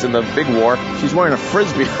ass in the big war. She's wearing a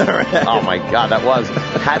Frisbee on her head. Oh, my God, that was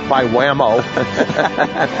hat by Whammo.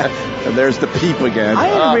 And there's the peep again. I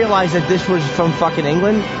didn't realize that this was from fucking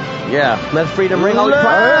England. Yeah. Let freedom ring.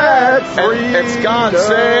 Let freedom. It's God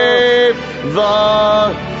Save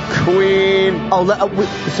the Queen. Oh,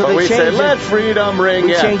 so they we changed say, it. let freedom ring.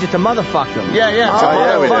 We changed it to motherfuck them. Yeah.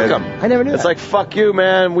 Oh, motherfuck them. I never knew It's that. like, fuck you,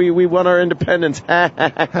 man. We won our independence. We don't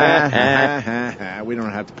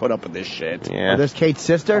have to put up with this shit. Yeah. Oh, there's Kate's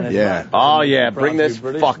sister? Yeah. Oh, yeah. Bring this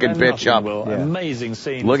fucking bitch up. Yeah. Amazing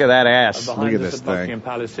scene. Look at that ass. Look at this thing.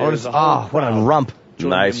 Oh, what a rump.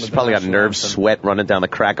 Nice. She's probably got nerve sweat running down the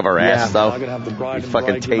crack of her ass, though. You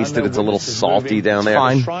fucking taste it. It's a little salty down there.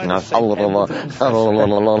 Fine. The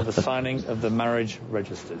signing of the marriage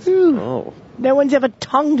registers. Oh. No one's ever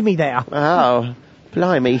tongued me there. Oh,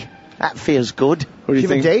 blimey. That feels good. Who do you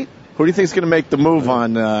think? Date? Who do you think's going to make the move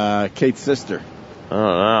on Kate's sister? I don't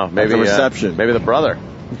know. Maybe the reception. Maybe the brother.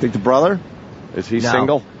 You think the brother? Is he No.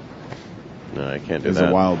 single? No, I can't do He's that.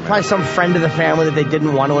 a wild man. Probably some friend of the family that they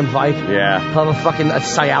didn't want to invite. Yeah. Have a fucking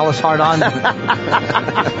Cialis heart on.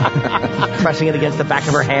 Pressing it against the back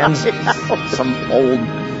of her hands. Some old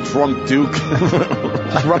drunk duke.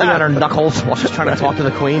 Just rubbing on her knuckles while she's trying to talk to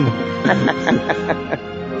the queen.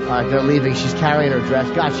 Alright, they're leaving. She's carrying her dress.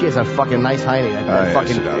 God, she has a fucking nice hiney. Yeah,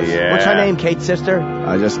 she does. Yeah. What's her name? Kate's sister?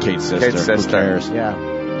 Just Kate's sister. Kate's sister. Who cares? Yeah.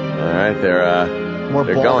 All right, they're More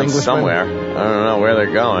going bald Englishmen. somewhere. I don't know where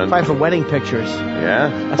they're going. Probably for wedding pictures. Yeah?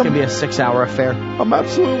 That's going to be a 6-hour affair. I'm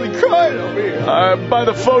absolutely crying over here. By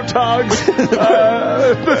the photogs.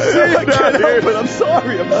 I can't help it. I'm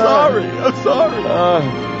sorry. I'm sorry.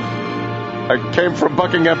 I came from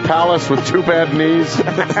Buckingham Palace with 2 bad knees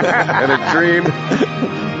and a dream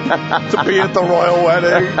to be at the royal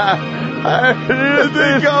wedding. I didn't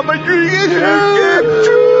think my dream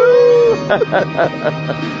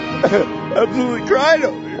Absolutely crying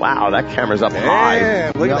over here. Wow, that camera's up high.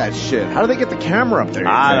 Damn, look at that shit. How do they get the camera up there?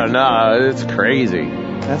 I don't know. It's crazy.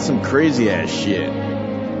 That's some crazy ass shit.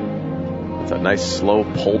 It's a nice slow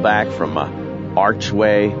pullback from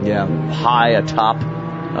archway high atop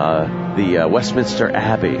the Westminster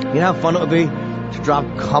Abbey. You know how fun it would be to drop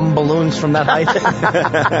cum balloons from that height?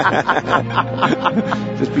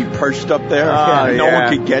 Just be perched up there. No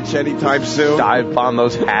one can get you anytime soon. Dive bomb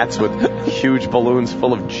those hats with huge balloons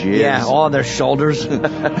full of jizz. Yeah, all on their shoulders. He's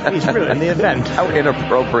ruining the event. How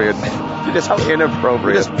inappropriate. Just how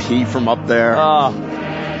inappropriate. Just pee from up there.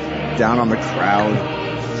 Down on the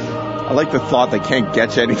crowd. I like the thought they can't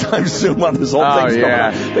get you anytime soon while this whole thing's going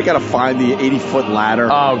on. They got to find the 80-foot ladder.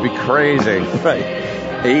 Oh, it'd be crazy.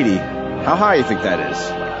 Right. 80. How high do you think that is?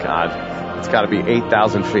 God, it's got to be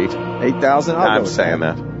 8,000 feet. 8,000? I'm saying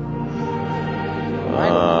that.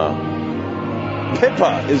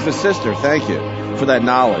 Pippa is the sister. Thank you for that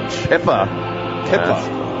knowledge. Pippa.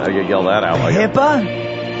 How do you yell that out? Pippa?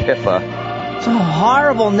 Pippa. It's a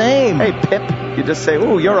horrible name. Hey, Pip. You just say,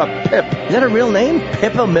 ooh, you're a Pip. Is that a real name?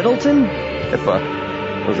 Pippa Middleton? Pippa.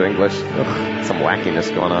 That was English. Ugh, some wackiness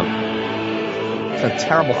going on. It's a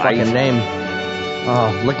terrible fucking name.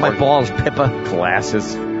 Oh, lick my balls, Pippa.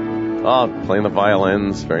 Glasses. Oh, playing the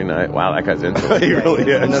violins. Very nice. Wow, that guy's into it. He really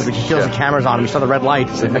is. He feels the cameras on him. He saw the red light.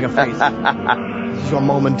 So make a face. It's your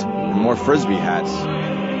moment. More Frisbee hats.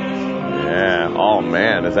 Yeah. Oh,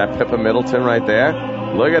 man. Is that Pippa Middleton right there?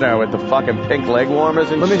 Look at her with the fucking pink leg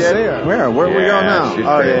warmers and shit. Let me see her. Where are we going now? She's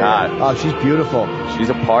pretty hot. Oh, she's beautiful. She's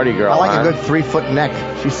a party girl. I like a good 3-foot neck.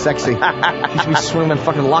 She's sexy. She should be swimming in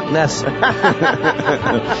fucking Loch Ness.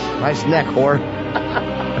 Nice neck, whore.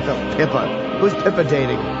 Pippa. Who's Pippa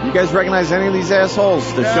dating? You guys recognize any of these assholes?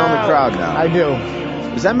 They're showing the crowd now. I do.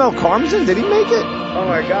 Is that Mel Karmazin? Did he make it? Oh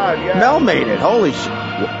my God, yeah. Mel made it. Holy shit.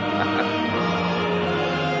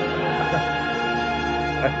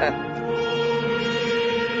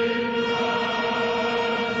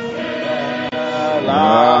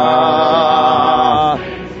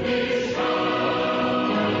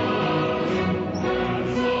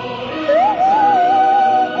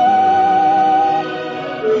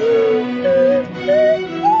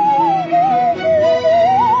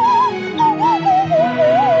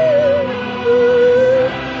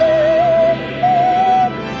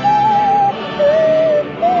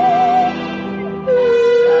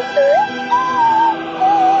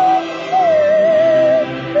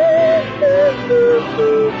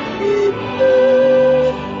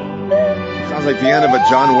 Like the end of a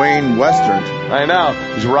John Wayne Western. I know.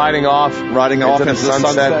 He's riding off into the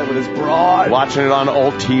sunset with his broad. Watching it on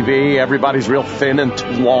old TV. Everybody's real thin and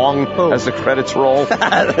long as the credits roll.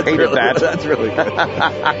 Hated that. That's really good.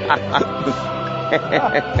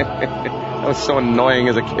 That was so annoying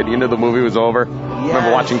as a kid. You knew the movie was over. Yes. I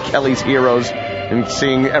remember watching Kelly's Heroes and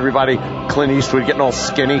seeing everybody, Clint Eastwood getting all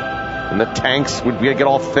skinny, and the tanks would get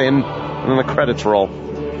all thin, and then the credits roll.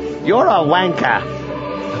 You're a wanker.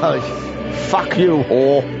 Oh, fuck you,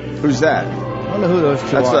 whore. Who's that? I don't know who those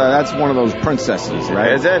two are. That's one of those princesses,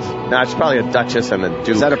 right? Is it? No, it's probably a duchess and a duke.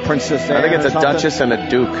 Is that a Princess Anne? I think it's a duchess and a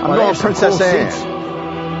duke. I'm going Princess Anne.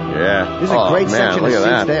 Yeah. There's a great section of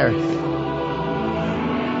seats there.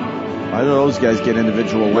 Why do those guys get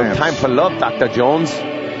individual lamps? Time for love, Dr. Jones.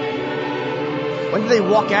 When did they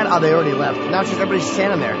walk out? Oh, they already left. Now it's just everybody's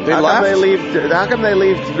standing there. How come they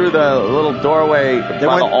leave through the little doorway by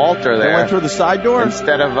the altar there? They went through the side door?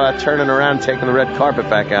 Instead of turning around and taking the red carpet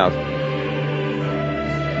back out.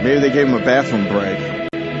 Maybe they gave them a bathroom break.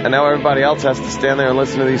 And now everybody else has to stand there and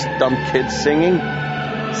listen to these dumb kids singing.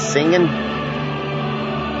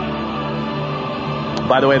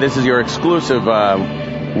 By the way, this is your exclusive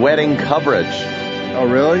wedding coverage. Oh,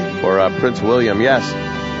 really? For Prince William, yes.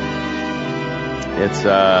 It's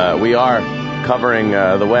we are covering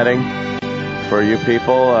the wedding for you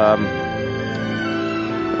people, and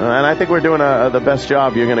I think we're doing the best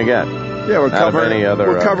job you're going to get. Yeah, we're covering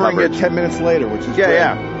coverage. it 10 minutes later, which is great.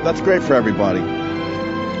 Yeah, that's great for everybody.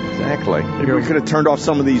 Exactly. Maybe we could have turned off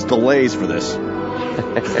some of these delays for this. It's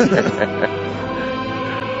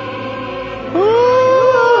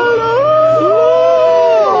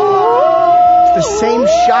the same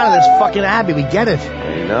shot of this fucking Abbey. We get it.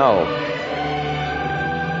 I know.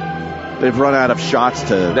 They've run out of shots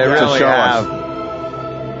to show us.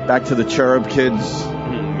 Back to the Cherub Kids.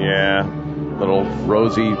 Yeah. Little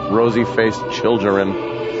rosy-faced children.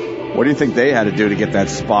 What do you think they had to do to get that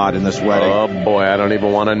spot in this wedding? Oh, boy, I don't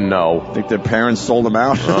even want to know. Think their parents sold them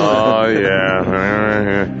out? Oh,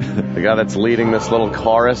 yeah. The guy that's leading this little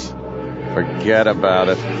chorus, forget about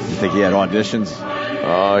it. You think he had auditions?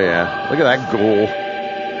 Oh, yeah. Look at that ghoul.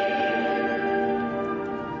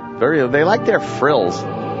 They like their frills.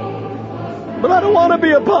 But I don't want to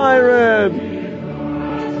be a pirate.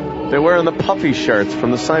 They're wearing the puffy shirts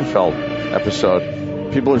from the Seinfeld episode.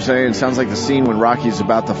 People are saying it sounds like the scene when Rocky's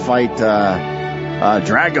about to fight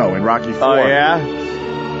Drago in Rocky IV. Oh, yeah?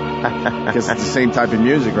 Because it's the same type of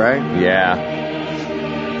music, right? Yeah.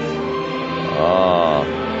 Oh.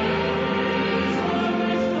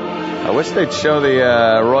 I wish they'd show the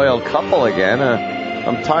royal couple again.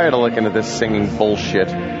 I'm tired of looking at this singing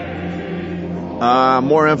bullshit.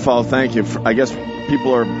 More info, thank you. I guess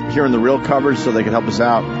people are hearing the real coverage so they can help us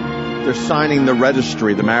out. they're signing the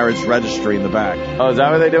registry, the marriage registry in the back. Oh, is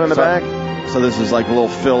that what they do in the back? So this is like a little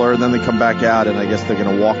filler, and then they come back out, and I guess they're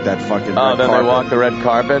going to walk that fucking red carpet. They walk the red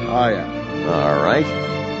carpet? Oh, yeah. All right.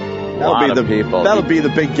 That'll be the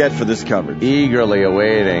big get for this coverage. Eagerly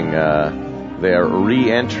awaiting their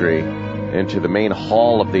re-entry into the main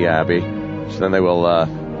hall of the Abbey. So then they will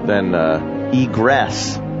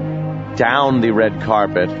egress down the red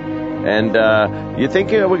carpet. And you think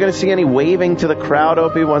we're going to see any waving to the crowd,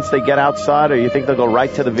 Opie, once they get outside? Or you think they'll go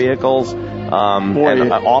right to the vehicles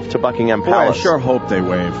and off to Buckingham Palace? I sure hope they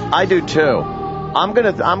wave. I do, too. I'm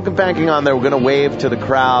banking on they're going to wave to the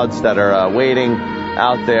crowds that are waiting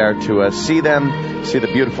out there to see them, see the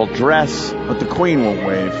beautiful dress. But the Queen won't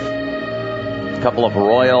wave. A couple of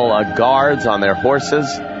royal guards on their horses.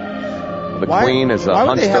 The Queen is hunched over. Why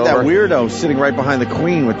would they have that weirdo sitting right behind the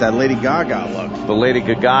Queen with that Lady Gaga look? The Lady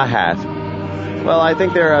Gaga hat. Well, I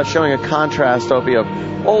think they're showing a contrast, Opie, of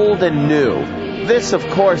old and new. This, of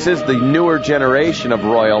course, is the newer generation of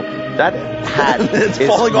royal. That hat is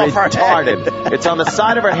falling off her retarded. It's on the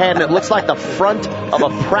side of her head, and it looks like the front of a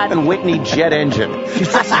Pratt & Whitney jet engine. She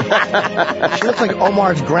looks like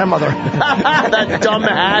Omar's grandmother. That dumb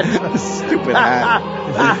hat. Stupid hat.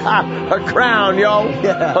 Her crown, yo.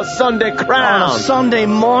 Yeah. Her Sunday crown. On a Sunday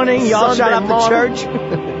morning, y'all shot up the church.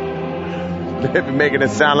 They've been making it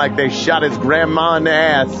sound like they shot his grandma in the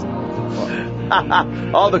ass.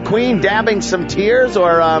 Oh, the Queen dabbing some tears,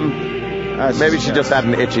 or maybe she just had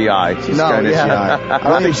an itchy eye. She's got an itchy eye. I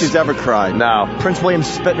don't think she's ever cried. No. Prince William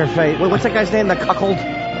spit in her face. Wait, what's that guy's name? The cuckold?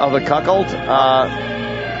 Oh, the cuckold?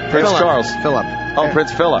 Prince Charles. Philip. Oh,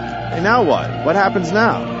 Prince Philip. And now what? What happens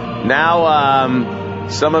now? Now,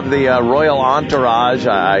 some of the royal entourage,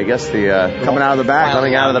 I guess coming out of the back.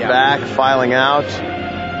 Coming out of the back, filing out.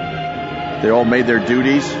 They all made their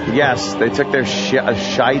duties? Yes, they took their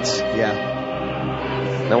shites. Yeah.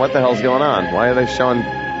 Now what the hell's going on? Why are they showing...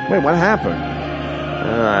 Wait, what happened?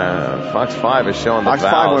 Fox 5 is showing the vows.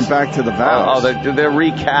 Fox 5 went back to the vows. They're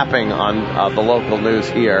recapping on the local news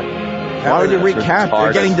here. Why would you recap?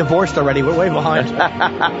 They're getting divorced already. We're way behind.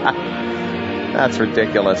 That's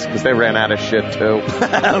ridiculous, because they ran out of shit, too.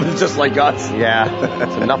 Just like us. Yeah.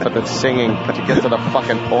 It's enough of the singing to get to the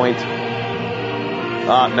fucking point.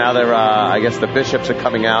 Now they're, I guess the bishops are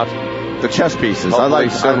coming out. The chess pieces. I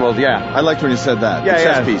liked when you said that. Yeah, the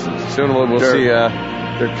chess pieces. Soon we'll see.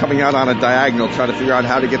 They're coming out on a diagonal, trying to figure out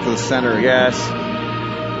how to get to the center again. Yes.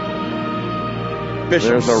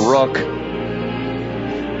 Bishops. There's a rook.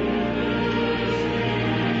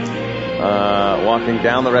 Walking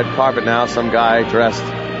down the red carpet now. Some guy dressed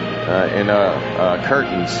in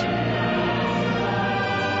curtains.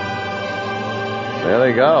 There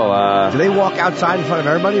they go. Do they walk outside in front of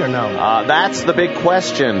everybody or no? That's the big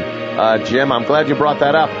question, Jim. I'm glad you brought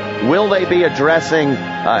that up. Will they be addressing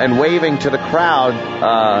and waving to the crowd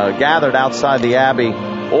gathered outside the Abbey?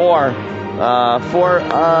 Or, for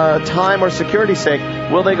time or security's sake,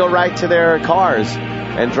 will they go right to their cars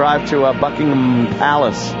and drive to Buckingham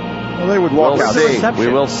Palace? Well, they would walk outside. We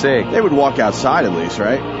will see. They would walk outside at least,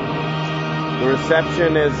 right? The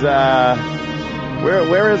reception is...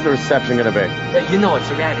 Where is the reception going to be? You know, it's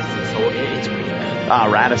a Radisson, so it's pretty good.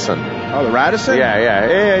 Radisson. Oh, the Radisson? Yeah.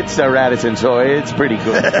 It's a Radisson, so it's pretty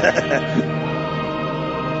good.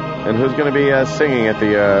 And who's going to be singing at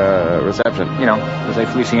the reception? You know, Jose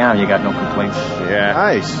Feliciano, you got no complaints. Yeah.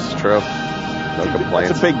 Nice. It's true. No complaints.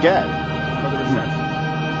 That's a big get.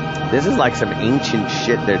 This is like some ancient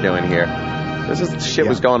shit they're doing here. This is shit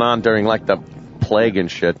was going on during like the plague and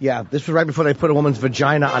shit. Yeah, this was right before they put a woman's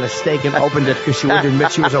vagina on a stake and opened it because she wouldn't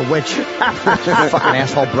admit she was a witch. Fucking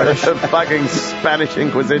asshole British. Fucking Spanish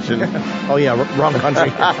Inquisition. Oh yeah, wrong country.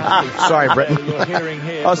 Sorry, Britain.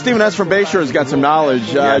 Stephen S. from Bayshore has got some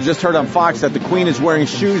knowledge. Just heard on Fox that the Queen is wearing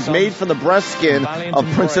shoes made from the breast skin of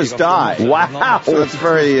Princess Di. Wow. So that's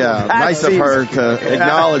very nice of her to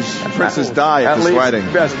acknowledge Princess Di at this wedding.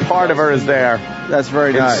 The best part of her is there. That's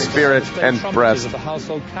very nice. In spirit and breast. The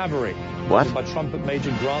Household Cavalry. What? By Trumpet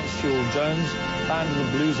Major Grant Sewell Jones, band of the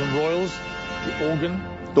Blues and Royals, the organ.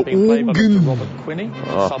 Being played by Mr. Robert Quinney,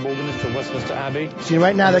 sub-organist of Westminster Abbey. See,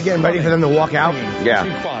 right now they're getting ready for them to walk out. Yeah.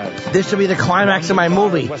 This will be the climax of my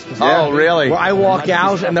movie. Oh, really? Where I walk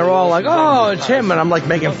out and they're all like, "Oh, it's him," and I'm like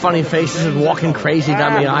making funny faces and walking crazy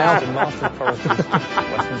down the aisle.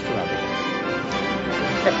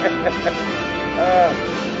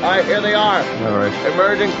 All right, here they are. All right.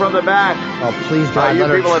 Emerging from the back. Oh, please, God, you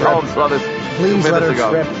let people her at home saw this please 2 let minutes her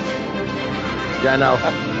ago. trip. Yeah, I know.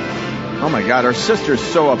 Oh my God, her sister's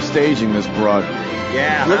so upstaging this broad.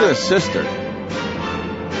 Yeah. Look at her sister.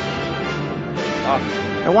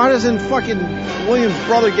 And why doesn't fucking William's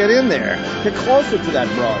brother get in there? Get closer to that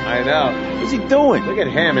broad. I know. What's he doing? Look at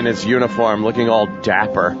him in his uniform, looking all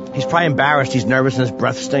dapper. He's probably embarrassed. He's nervous and his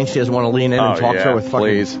breath stinks. He doesn't want to lean in and talk to her with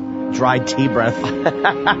fucking dried tea breath.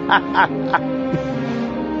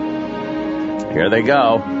 Here they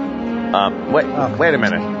go. Wait a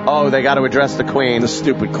minute. Oh, they got to address the queen. The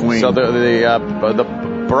stupid queen. So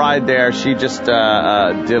the bride there, she just did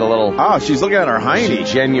a little... Oh, she's looking at her hiney.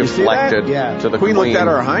 She genuflected to the queen. Looked at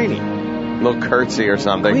her hiney. Little curtsy or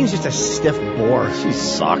something. The queen's just a stiff bore. She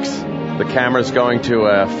sucks. The camera's going to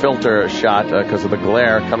a filter shot because of the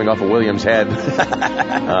glare coming off of William's head.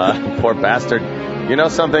 Poor bastard. You know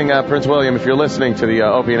something, Prince William, if you're listening to the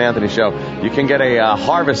Opie and Anthony show, you can get a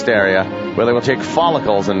harvest area where they will take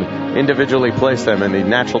follicles and individually place them in the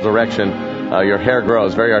natural direction your hair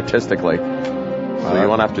grows very artistically. So you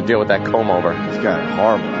won't have to deal with that comb over. He's got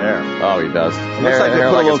horrible hair. Oh, he does. Looks like they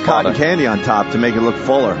put a little cotton candy on top to make it look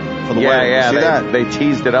fuller for the wedding. Yeah, see that? They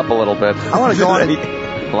teased it up a little bit. I want to go on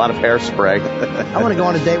a lot of hairspray. I want to go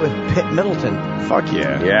on a date with Pitt Middleton. Fuck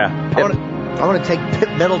yeah. Yeah. I want to take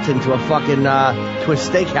Pitt Middleton to a fucking to a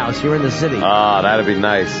steakhouse here in the city. Oh, that'd be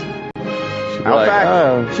nice.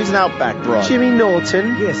 Outback. She's an Outback broad. Jimmy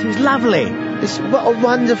Norton. Yes, he was lovely. What a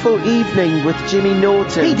wonderful evening with Jimmy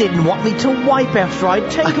Norton. He didn't want me to wipe after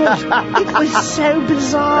I'd taken it. It was so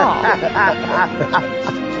bizarre.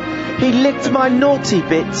 He licked my naughty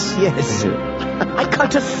bits. Yes. I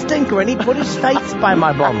cut a stinker and he put his face by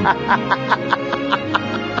my bum.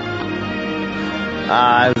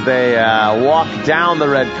 As they walk down the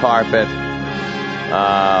red carpet,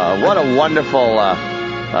 what a wonderful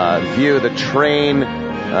view. The train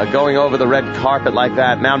going over the red carpet like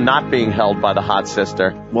that, now not being held by the hot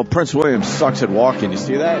sister. Well, Prince William sucks at walking. You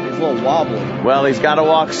see that? He's a little wobbly. Well, he's got to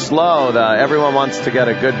walk slow. Everyone wants to get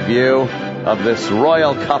a good view of this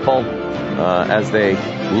royal couple as they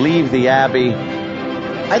leave the Abbey.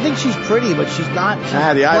 I think she's pretty, but she's not.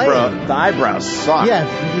 The eyebrows suck. Yeah,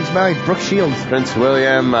 he's married Brooke Shields. Prince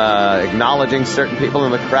William acknowledging certain people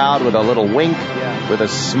in the crowd with a little wink, with a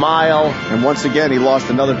smile. And once again, he lost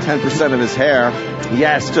another 10% of his hair.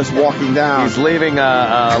 Yes. Just walking down. He's leaving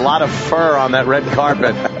a lot of fur on that red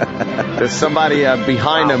carpet. There's somebody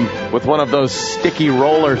behind him with one of those sticky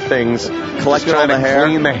roller things, collecting all the hair.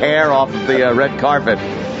 Clean the hair off of the red carpet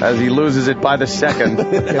as he loses it by the second.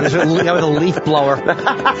 There's a leaf blower.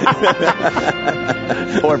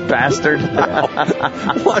 Poor bastard.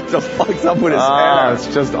 What the fuck's up with his hair? It's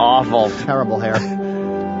just awful. Terrible hair.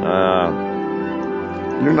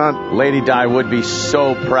 You're not. Lady Di would be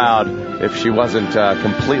so proud if she wasn't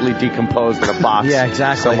completely decomposed in a box. Yeah,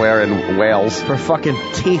 exactly. Somewhere in Wales. Her fucking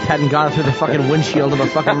teeth hadn't gone through the fucking windshield of a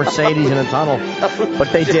fucking Mercedes in a tunnel.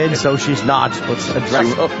 But they did, so she's not. Let's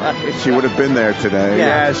address it. She would have been there today.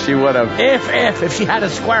 Yeah, she would have. If she had a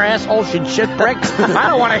square asshole, she'd shit bricks. I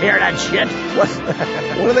don't want to hear that shit.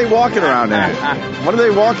 What are they walking around in? What are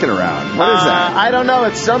they walking around? What is that? I don't know.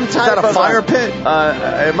 It's some type of... Is that a fire pit?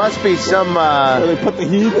 It must be some... where they put the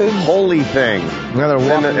heat in? Holy thing.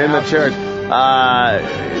 In the church.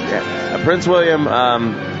 Prince William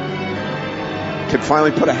can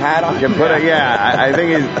finally put a hat on. I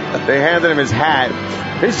think they handed him his hat.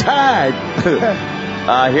 His hat.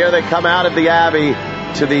 Here they come out of the Abbey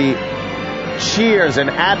to the cheers and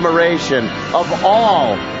admiration of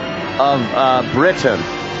all of Britain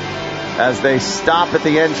as they stop at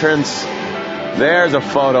the entrance. There's a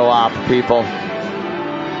photo op, people.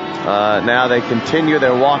 Now they continue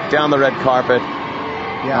their walk down the red carpet.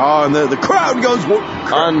 Yeah. Oh, and the crowd goes...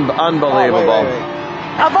 Unbelievable. Oh, wait.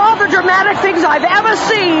 Of all the dramatic things I've ever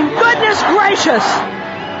seen, goodness gracious!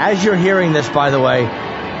 As you're hearing this, by the way,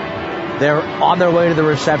 they're on their way to the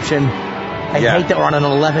reception. I hate that we're on an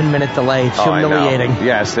 11-minute delay. It's humiliating.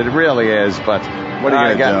 Yes, it really is, but... What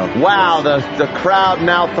are you going to do? Wow, the crowd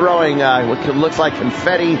now throwing what looks like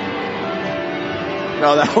confetti.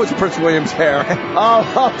 No, that was Prince William's hair.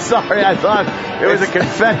 Oh, sorry. I thought it was a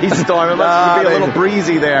confetti storm. It must be a little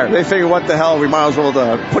breezy there. They figured, what the hell? We might as well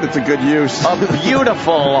put it to good use. A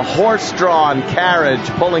beautiful horse-drawn carriage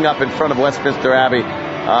pulling up in front of Westminster Abbey,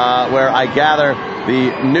 where I gather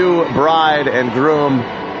the new bride and groom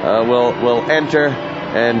will enter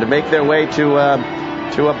and make their way to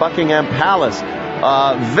a Buckingham Palace.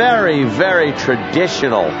 Very, very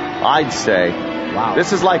traditional, I'd say. Wow.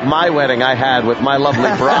 This is like my wedding I had with my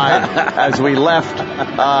lovely bride as we left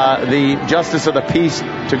the Justice of the Peace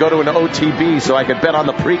to go to an OTB so I could bet on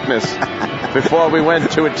the Preakness before we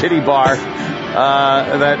went to a titty bar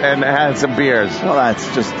and had some beers. Well, that's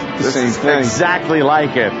just the same thing. Exactly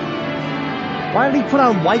like it. Why did he put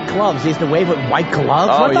on white gloves? He has to wave with white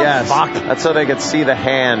gloves? Oh, what the yes. fuck? That's so they could see the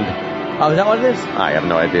hand Oh, is that what it is? I have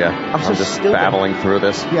no idea. I'm so just stupid. babbling through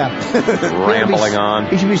this. Yeah. Rambling on.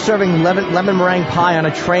 He should be serving lemon meringue pie on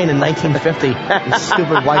a train in 1950. With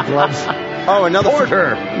stupid white gloves. Oh,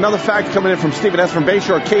 another fact coming in from Stephen S. from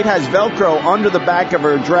Bayshore. Kate has Velcro under the back of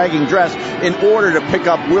her dragging dress in order to pick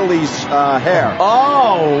up Willie's hair.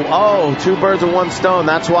 Oh, two birds with one stone.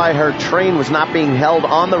 That's why her train was not being held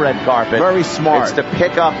on the red carpet. Very smart. It's to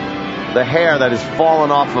pick up the hair that has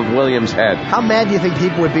fallen off of William's head. How mad do you think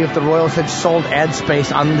people would be if the Royals had sold ad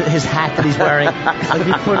space on his hat that he's wearing? Like if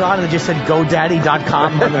he put it on and it just said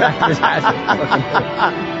GoDaddy.com on the back of his hat.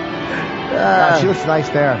 She looks nice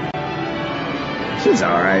there. She's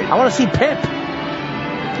all right. I want to see Pip.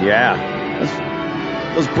 Yeah.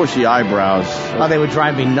 Those bushy eyebrows. Oh, they would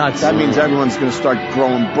drive me nuts. That means everyone's going to start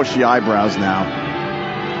growing bushy eyebrows now.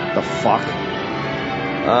 The fuck?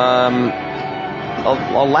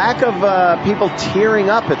 A lack of people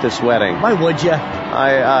tearing up at this wedding. Why would you?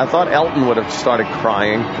 I thought Elton would have started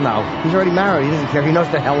crying. No, he's already married. He doesn't care. He knows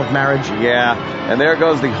the hell of marriage. Yeah, and there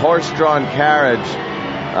goes the horse-drawn carriage.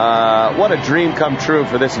 What a dream come true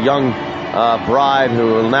for this young bride who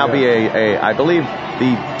will now be I believe,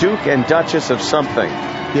 the Duke and Duchess of something.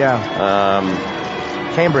 Yeah.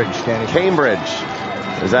 Cambridge, Danny. Cambridge.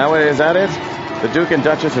 Is that it? The Duke and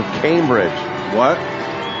Duchess of Cambridge. What?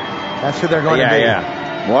 That's who they're going to be.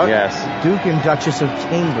 Yeah. What? Yes. Duke and Duchess of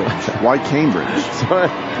Cambridge. Why Cambridge?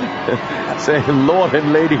 Say Lord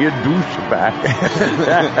and Lady douchebag.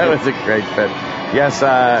 That was a great fit. Yes,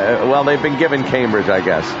 well, they've been given Cambridge, I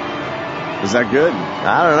guess. Is that good?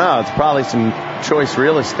 I don't know. It's probably some choice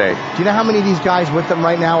real estate. Do you know how many of these guys with them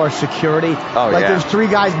right now are security? Oh, like yeah. There's 3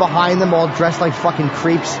 guys behind them all dressed like fucking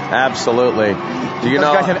creeps. Absolutely. Do you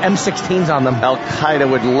know? Those guys have M16s on them. Al-Qaeda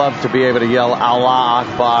would love to be able to yell Allah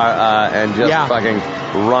Akbar and just fucking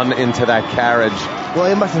run into that carriage. Well,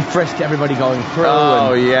 they must have frisked everybody going through.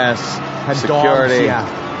 Oh, yes. Had Security. Dogs,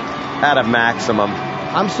 yeah. At a maximum.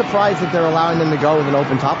 I'm surprised that they're allowing them to go with an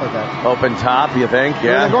open top like that. Open top, you think?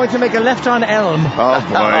 Yeah. They're going to make a left on Elm. Oh,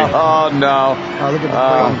 boy. Oh, no. Oh, look at the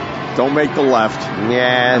Queen. Don't make the left.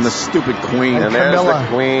 Yes. And the stupid Queen. And there's the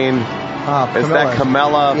Queen. Is that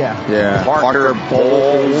Camilla? Yeah. Parker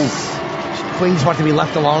Bowles. Queen just wants to be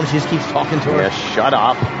left alone. She just keeps talking to her. Yeah, shut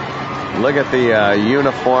up. Look at the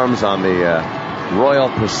uniforms on the royal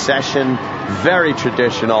procession. Very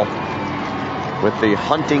traditional. With the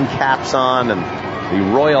hunting caps on and the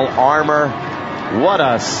royal armor. What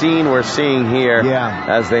a scene we're seeing here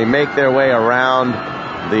as they make their way around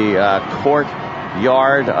the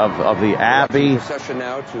courtyard of the Abbey.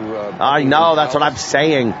 I know, that's what I'm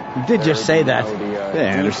saying. You did just say that. Yeah,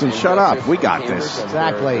 Anderson, shut up. We got this.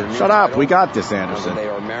 Exactly. Shut up. We got this, Anderson.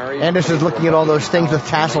 Anderson's looking at all those things with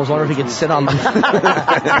tassels. I wonder if he can sit on them.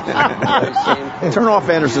 Turn off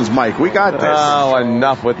Anderson's mic. We got this. Oh,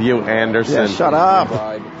 enough with you, Anderson. Yeah, shut up.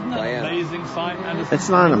 Amazing sight. It's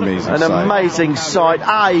not an amazing sight. An amazing sight.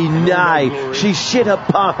 Aye, nay. She shit her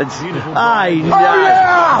pants. Aye, nay.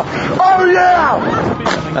 Oh, yeah!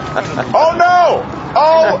 Oh, no!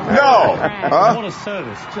 Oh, no! What a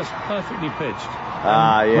service. Just perfectly pitched.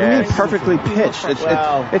 Ah, yeah. What do you mean perfectly pitched?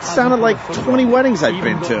 It sounded like 20 weddings I've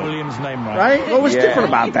been to. William's name right? What was different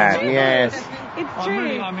about that? Yes. It's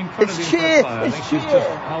true. I'm incredibly It's shit. I think she's just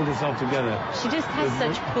held herself together. She just has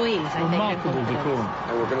such poise, I think. Remarkable decorum.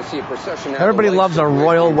 And we're going to see a procession. Everybody loves a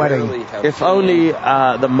royal wedding. If only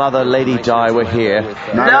the mother, Lady Di, were here.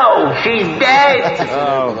 No, she's dead.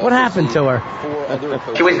 Oh. What happened to her?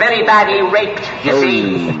 She was very badly raped, you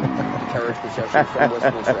see. Carriage procession from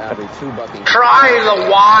Westminster Abbey to Buckingham. Try the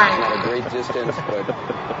wine. Not a great distance, but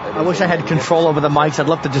I wish I had control over the mics. I'd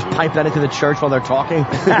love to just pipe that into the church while they're talking.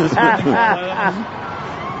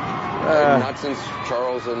 not since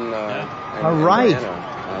Charles and all right.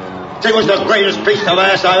 It was the greatest piece of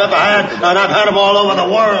ass I've ever had, and I've had them all over the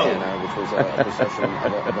world. Which was a procession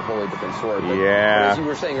of a wholly different sort. But Yeah. as you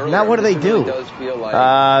were saying earlier, Now what do they this really do? does feel like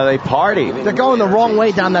They party. They're going the wrong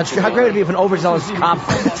way down that street. How great would it be if an overzealous cop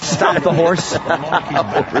stopped the horse? Or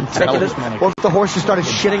if the horse just started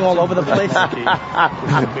shitting all over the place?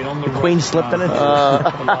 The Queen slipped in it?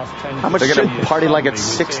 How much They're going to party like it's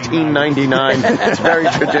 1699. It's very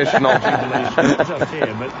traditional.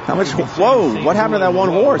 How much? Whoa! What happened to that one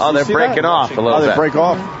horse? Oh, they're breaking off a little bit. They break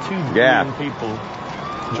off? Yeah.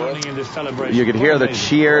 Joining in this celebration. You could hear the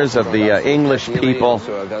cheers of the English people,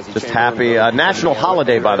 just happy. National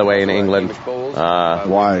holiday, by the way, in England.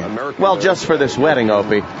 Why? Well, just for this wedding,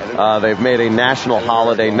 Opie. They've made a national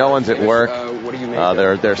holiday. No one's at work.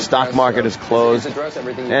 Their stock market is closed.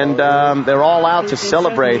 And they're all out to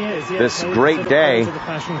celebrate this great day.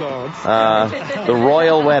 The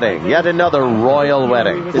royal wedding. Yet another royal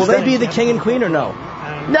wedding. Will they be the king and queen or no?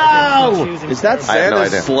 No! Is that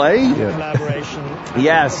Santa's sleigh?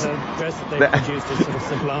 Yes.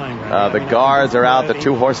 The guards are out, the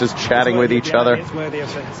two horses chatting with each other. I want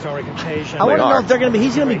to know if they're going to be.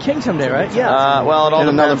 He's going to be king someday, right? Yeah. Well, it all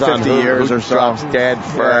depends on 50 years who or so. drops dead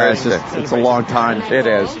first. It's a long time. It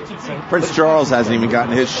is. Prince Charles hasn't even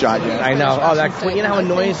gotten his shot yet. I know. Oh, that queen. You know how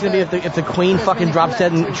annoying it's going to be if the queen fucking drops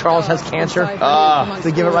dead and Charles has cancer?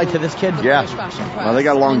 They give it right to this kid? Yeah. Well, they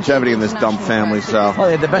got longevity in this dumb family, so. Oh,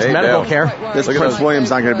 they have the best medical care. This Prince William's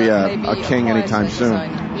not going to be a king anytime soon.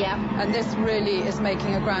 Yeah, and this really is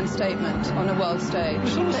making a grand statement on a world stage.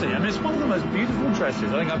 Honestly, I mean, it's one of the most beautiful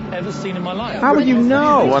dresses I think I've ever seen in my life. How would you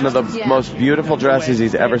know? One of the most beautiful dresses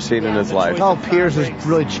he's ever seen in his life. Oh, Piers is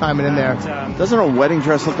really chiming in there. Doesn't a wedding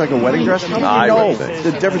dress look like a wedding dress? How do you know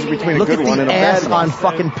the difference between a good one and a bad one? Look at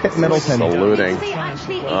the ass on fucking Pitt Middleton. Saluting.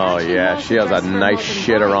 Oh, yeah, she has a nice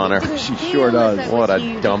shitter on her. She sure does. What a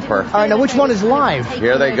dumper. All right, now which one is live?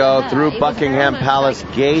 Here they go through Buckingham Palace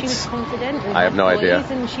gates. I have no idea.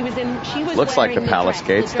 Looks like the palace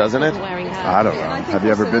gates, doesn't it? I don't know. Have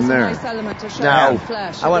you ever been there? No.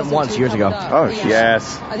 I went once years ago. Oh,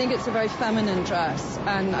 yes. I think it's a very feminine dress,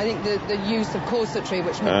 and I think the use of corsetry,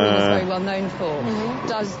 which McQueen is very well known for,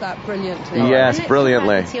 does that brilliantly. Yes,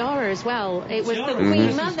 brilliantly. Tiara as well. It was the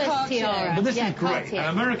Queen Mother's tiara. But this is great,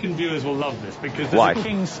 and American viewers will love this because there's Why? a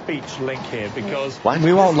King's Speech link here. Because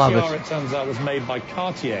we won't love tiara, it. It turns out was made by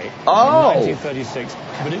Cartier in Oh. 1936,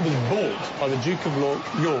 but it was bought by the Duke of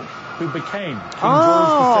York, who became King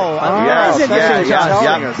Oh, George VI.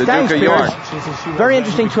 Yeah, the Duke of York. Very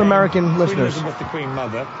interesting to American listeners. With the Queen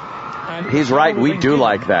Mother. And He's right, we do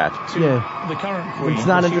like that. Yeah. The current Queen, It's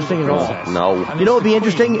not interesting at all. No. You know what would be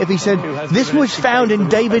interesting if he said, this was found in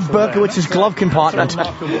David Berkowitz's glove compartment,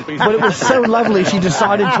 but it was so lovely she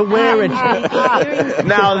decided to wear it.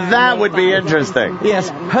 Now that would be interesting. Yes,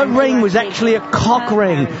 her ring was actually a cock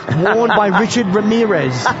ring worn by Richard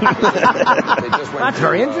Ramirez. That's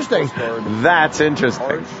very interesting. That's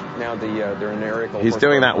interesting. He's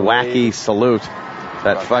doing that wacky salute.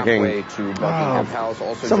 That fucking...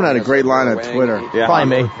 Someone had a great line on Twitter. Yeah.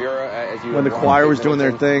 Probably me. When the choir was doing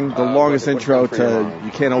their thing, the longest intro to "You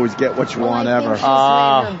Can't Always Get What You Want Ever."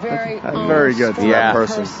 Very good for that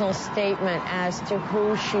person. Personal statement as to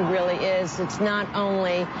who she really is. It's not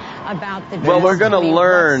only about the. Well, we're going to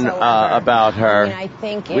learn about her.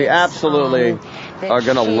 We absolutely are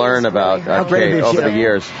going to learn about Kate over the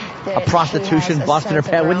years. A prostitution busting her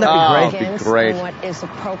pants. Wouldn't that be great? It'd be great. What is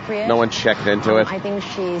appropriate. No one checked into it. I think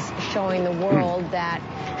she's showing the world that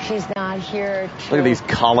she's not here to. Look at these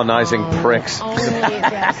colonizing pricks.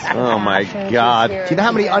 Oh my God. Do you know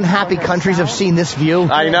how many unhappy countries have seen this view?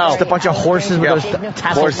 I know. Just a bunch of horses with those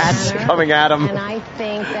tassel hats coming at them. And I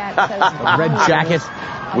think that says red jacket.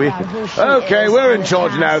 Okay, we're in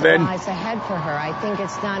charge now then. Ahead for her. I think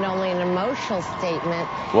it's not only an emotional statement.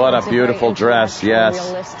 What a beautiful dress, yes.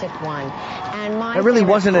 Realistic one. And it really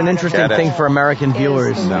wasn't an interesting thing for American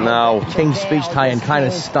viewers. No. King's Speech tie-in kind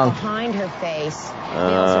of stunk. Behind her face.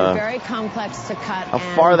 Very complex to cut. How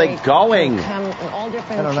far are they going? All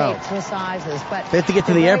different I don't know. shapes and sizes. But they have to get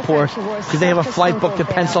to the airport because they have a flight booked to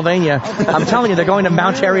Pennsylvania. I'm telling you, they're going to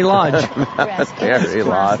Mount Airy Lodge. Mount Airy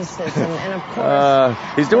Lodge.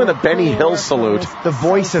 He's doing the Benny Hill salute. The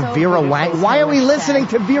voice of Vera Wang. Why are we listening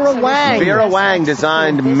to Vera Wang? Vera Wang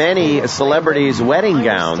designed many celebrities' wedding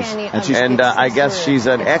gowns, and I guess she's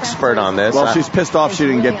an expert on this. Well, she's pissed off she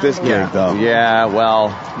didn't get this gig, though. Yeah, well,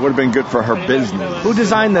 would have been good for her business. Who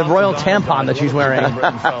designed the royal tampon that she's wearing?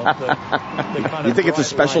 You think it's a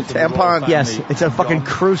special tampon? Yes, it's a fucking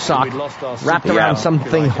crew sock wrapped around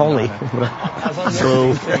something holy.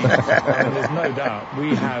 So, there's no doubt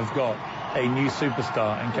we have got a new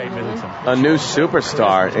superstar in Kate Middleton. A new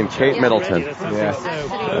superstar in Kate Middleton. Yeah,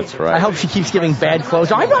 that's right. I hope she keeps giving bad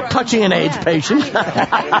clothes. I'm not touching an AIDS patient.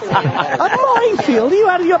 A minefield? Are you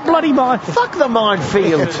out of your bloody mind? Fuck the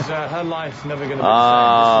minefield. Her life's never going to be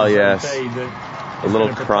the same. Yes. A little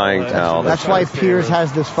crying towel. That's why Piers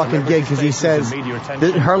has this fucking gig, because he says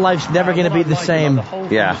that her life's never going to be the same.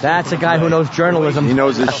 Yeah. That's a guy who knows journalism. He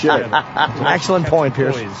knows his shit. Excellent point,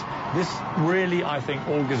 Piers. This really, I think,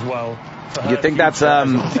 augurs well. You think that's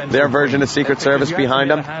their version of Secret Service behind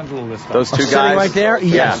them? Those two guys right there?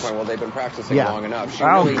 Yeah. Well, they've been practicing long enough.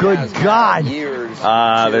 Oh, good God.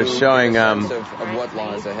 They're showing of what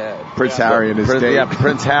lies ahead. Prince Harry and his date. Yeah,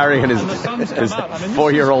 Prince Harry and his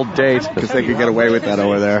 4-year-old date. Because they could get away with that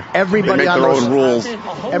over there. Everybody they make on their those own rules.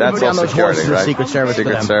 Everybody on those horses is Secret Service.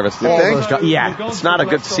 Secret Service. You think? Yeah. It's not a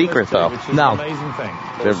good secret, though. No.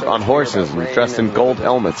 They're on horses and dressed in gold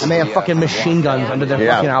helmets. And they have fucking machine guns under their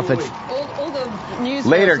fucking outfits.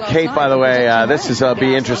 Later, Kate, by the way, this is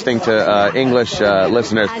be interesting to English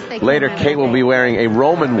listeners. Later, Kate will be wearing a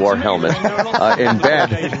Roman war helmet in bed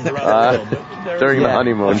during the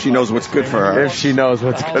honeymoon. If she knows what's good for her. If she knows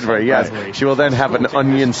what's good for her, yes. She will then have an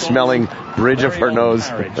onion-smelling bridge of her nose.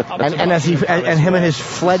 And as him and his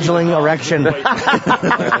fledgling erection,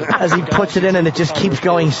 as he puts it in and it just keeps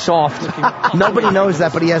going soft. Nobody knows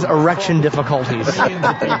that, but he has erection difficulties.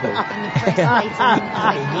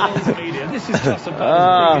 This is just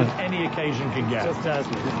about as big as any occasion can get.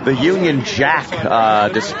 The Union Jack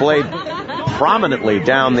displayed prominently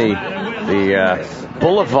down the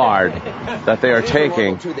boulevard that they are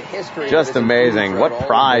taking. Just amazing. What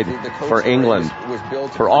pride for England,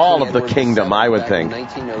 for all of the kingdom, I would think.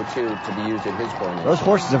 Those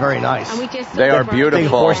horses are very nice. They are beautiful. Big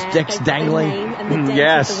horse dicks dangling.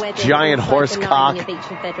 Yes, giant horse cock. From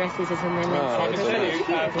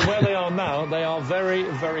where they are now, they are very,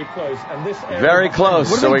 very close. And this area very close.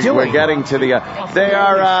 So we're getting to the... they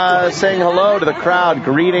are saying hello to the crowd,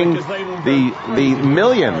 greeting the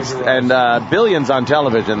millions and billions on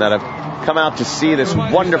television that have come out to see this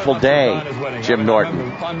wonderful day, Jim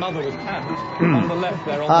Norton.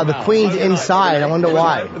 The Queen's inside. I wonder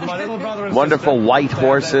why. Wonderful white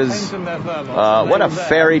horses. What a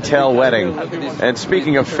fairy tale wedding. And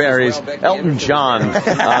speaking of fairies, Elton John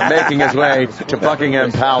making his way to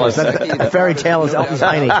Buckingham Palace. The fairy tale is Elton's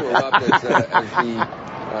Tiny.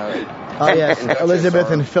 Oh, yes.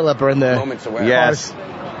 Elizabeth and Philip are in the... Yes.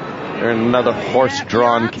 They're in another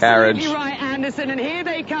horse-drawn carriage. Anderson, and here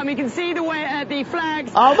they come. You can see the way the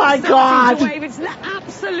flags. Oh my God! It's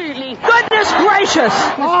absolutely goodness gracious!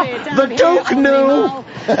 The Duke knew.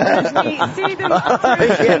 See them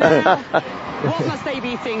what must they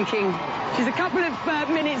be thinking? She's a couple of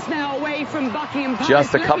minutes now away from Buckingham Palace.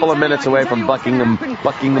 Just a couple of minutes away from Buckingham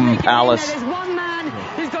Palace. There's one man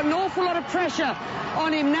who's got an awful lot of pressure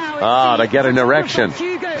on him now. To get an erection.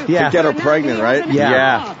 Yeah. To get her pregnant, right?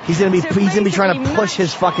 Yeah. He's gonna be trying to push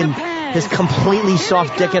his completely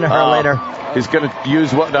soft dick into her later. He's gonna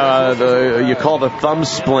use what you call the thumb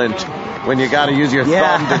splint, when you got to use your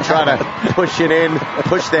thumb to try to push it in,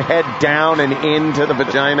 push the head down and into the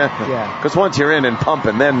vagina. Yeah. Because once you're in and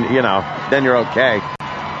pumping, then you're okay.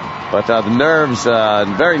 But the nerves,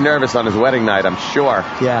 very nervous on his wedding night, I'm sure.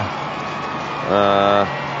 Yeah.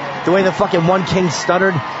 The way the fucking one king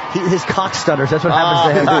stuttered, his cock stutters. That's what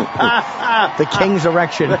happens to him. The king's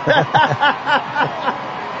erection.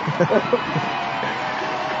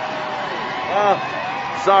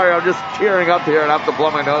 Sorry, I'm just tearing up here and I have to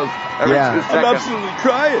blow my nose every 2 seconds. I'm absolutely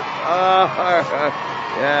crying.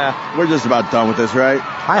 Yeah. We're just about done with this, right?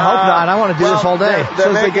 I hope not. I want to do this all day.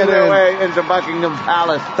 They're making their way into Buckingham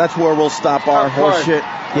Palace. That's where we'll stop our horse shit.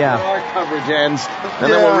 Yeah. Our coverage ends.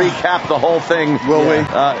 And then we'll recap the whole thing. Will we?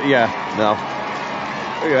 Yeah. No.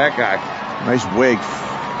 Look at that guy. Nice wig.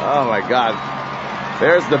 Oh, my God.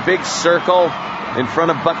 There's the big circle in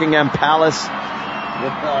front of Buckingham Palace.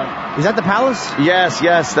 Is that the palace? Yes,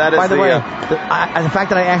 that is. By the way, the fact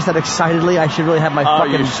that I asked that excitedly, I should really have my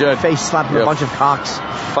fucking face slapped with a bunch of cocks.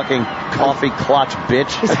 Fucking coffee clutch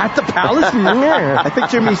bitch. Is that the palace? I think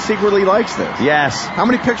Jimmy secretly likes this. Yes. How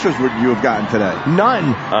many pictures would you have gotten today?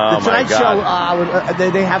 None. Oh, the Tonight Show,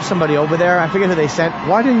 they have somebody over there. I forget who they sent.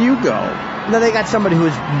 Why didn't you go? No, they got somebody who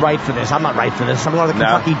is right for this. I'm not right for this. I'm going to the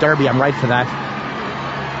Kentucky Derby. I'm right for that.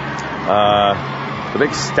 The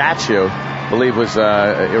big statue, I believe, was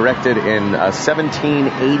erected in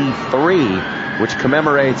 1783, which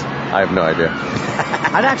commemorates... I have no idea.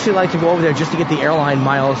 I'd actually like to go over there just to get the airline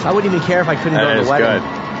miles. I wouldn't even care if I couldn't go to the wedding. Good.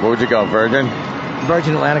 Where would you go, Virgin?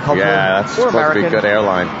 Virgin Atlantic, hopefully. Yeah, that's supposed to be a good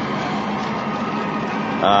airline.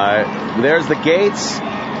 There's the gates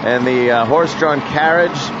and the horse-drawn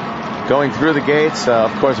carriage going through the gates.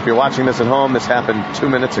 Of course, if you're watching this at home, this happened 2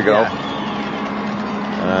 minutes ago. Yeah.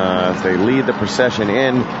 They lead the procession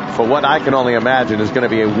in for what I can only imagine is going to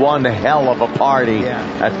be one hell of a party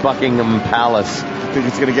at Buckingham Palace. Think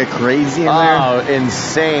it's going to get crazy in there? Oh,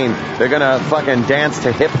 insane. They're going to fucking dance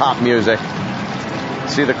to hip-hop music.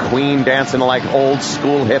 See the Queen dancing to like old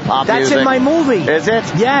school hip-hop music? That's in my movie. Is it?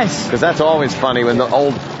 Yes. Because that's always funny when the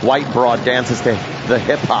old white broad dances to the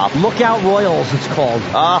hip-hop. Lookout Royals, it's called.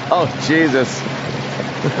 Oh, Jesus.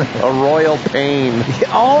 A royal pain.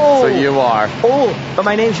 Oh. So you are. Oh, but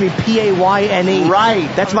my name should be P-A-Y-N-E. Right.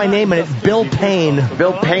 That's my name, and it's Bill Payne.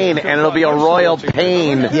 Bill Payne, and it'll be a royal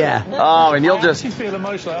pain. Yeah. Oh, and you'll just...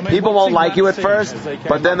 People won't like you at first,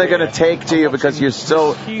 but then they're going to take to you because your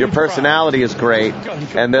personality is great,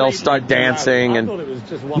 and they'll start dancing and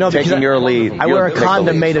taking your lead. I wear a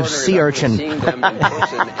condom made of sea urchin. Seeing them in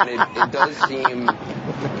person, and it does seem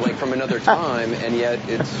like from another time, and yet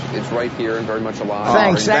it's right here and very much alive.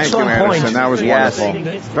 Thanks. Excellent point. That was wonderful.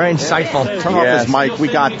 Very insightful. Turn off this mic. We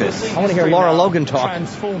got this. I want to hear Laura Logan talk.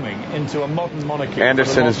 Transforming into a modern monarchy.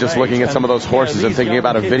 Anderson is just looking at some of those horses and thinking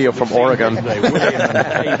about a video from Oregon.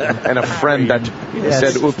 And a friend that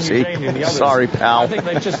said, oopsie. Sorry, pal. I think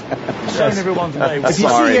they've just shown everyone today. If you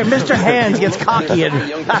see here, Mr. Hands gets cocky and...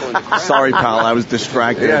 Sorry, pal. I was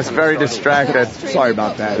distracted. Yes, very distracted. Sorry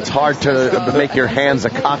about that. It's hard to make your hands a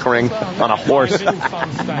cock ring on a horse. It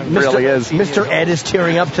really is. Mr. Ed is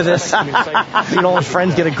tearing up to this. You know, his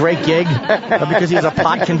friends get a great gig, but because he has a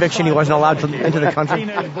pot conviction, he wasn't allowed into the country.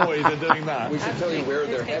 We should tell you where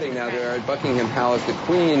they're heading now. They're at Buckingham Palace. The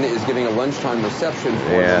Queen is giving a lunchtime reception for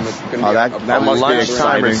them. It's going to be that must be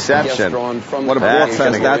exciting. Reception. What a fest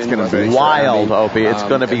that's going to be. Wild, Opie. It's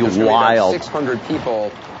going to be wild. 600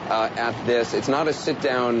 people at this. It's not a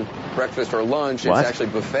sit-down breakfast or lunch. What? It's actually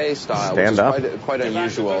buffet style, Stand which is quite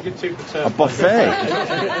unusual. A buffet?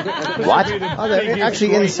 What? Oh, they're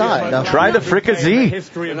actually inside. Try the fricassee.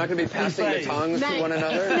 They're not going to be passing the tongues to one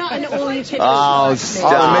another? It's not an all-you-can-eat. Oh,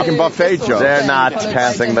 stop. They're making buffet jokes. They're not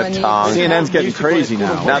passing the tongue. CNN's getting crazy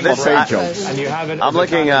now. Now this, buffet jokes. I'm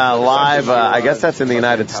looking live. I guess that's in the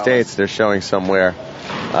United States. They're showing somewhere.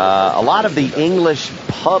 A lot of the English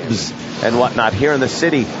pubs and whatnot here in the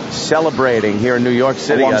city celebrating. Here in New York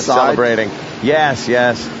City, celebrating. Yes.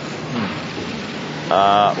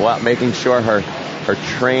 Making sure her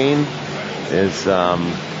train is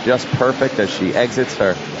just perfect as she exits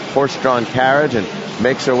her horse-drawn carriage and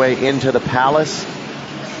makes her way into the palace.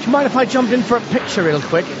 Do you mind if I jumped in for a picture real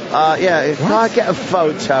quick? Yeah. Can I get a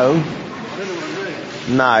photo?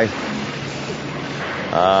 No.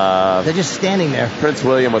 They're just standing there. Prince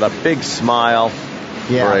William with a big smile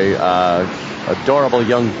for a adorable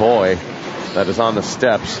young boy that is on the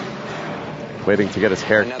steps waiting to get his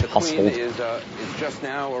hair tousled. Is just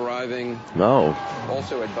now arriving. No.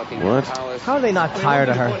 Also at Buckingham Palace. How are they not tired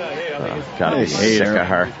of her? Gotta be sick of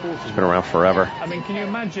her. She's been around forever. I mean, can you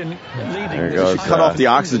imagine leading there goes, cut off the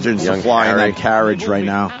oxygen supply in that carriage right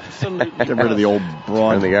now. Get rid of the old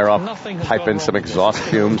broad. Turn the air off. Pipe in some exhaust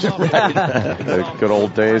fumes. The good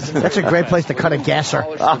old days. That's a great place to cut a gasser.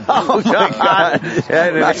 Oh, God.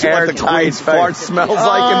 That's what the Queen's fart smells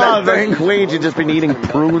like in that thing. Queen, she's just been eating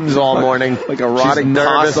prunes all morning. Like a rotting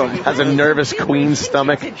possum. Has a nervous Queen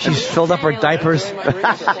stomach. She's filled up her diapers.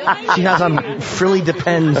 She has on frilly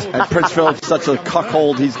Depends. And Prince Philip's such a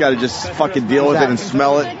cuckold, he's got to just fucking deal with it and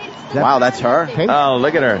smell it. Wow, that's her? Oh,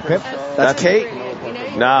 look at her. Pip? That's Kate?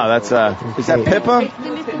 No, that's Is that Pippa?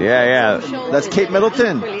 Yeah. That's Kate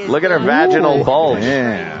Middleton. Look at her vaginal bulge.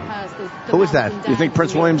 Yeah. Who is that? You think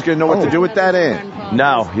Prince William's going to know what to do with that in?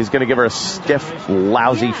 No, he's going to give her a stiff,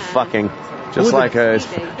 lousy fucking. Just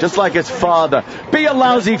like his father. Be a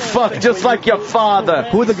lousy fuck, just like your father.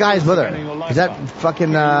 Who are the guys with her? Is that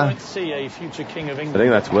fucking? I think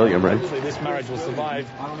that's William, right?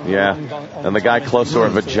 Yeah. And the guy close to her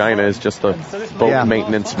vagina is just the boat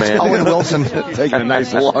maintenance man. Owen Wilson taking a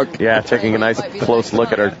nice look. Yeah, taking a nice close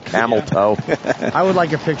look at her camel toe. I would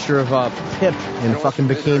like a picture of Pip in fucking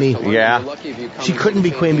bikini. Yeah. She couldn't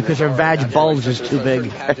be queen because her vag bulge is too big.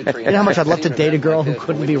 You know how much I'd love to date a girl who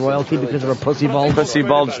couldn't be royalty because of her pussy bulge? Pussy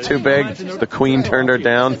bulge too big. The Queen turned her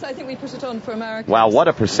down. Wow, what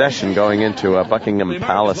a procession going into Buckingham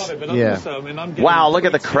Palace. Yeah. Wow, look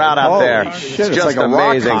at the crowd out there. Shit, it's just like a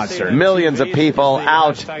amazing. rock concert. Millions of people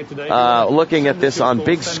out looking at this on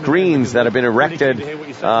big screens that have been erected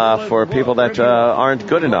for people that aren't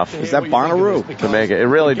good enough. Is that Bonnaroo? To make it. It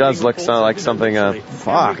really does look like something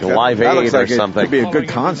Live Aid or something. It could be a good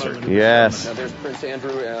concert. Yes. There's Prince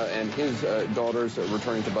Andrew and his daughters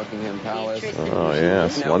returning to Buckingham Palace. Oh,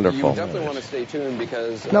 yes. Wonderful. You definitely want to stay tuned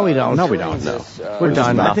because... No, we don't. No, we don't. No. We're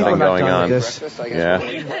done. I think we're not going done on. with this. Yeah.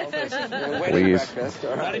 Please.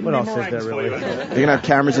 What else is there really? Are you going to have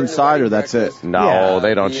cameras inside or that's it? No,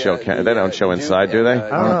 they don't show inside, do they?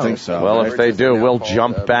 I don't think so. Well, if they do, we'll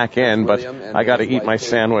jump back in, but I got to eat my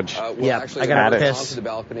sandwich. Yeah, I got to piss.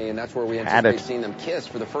 Had it.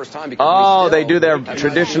 Oh, they do their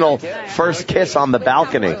traditional first kiss on the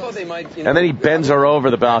balcony. And then he bends her over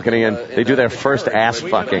the balcony and they do their first ass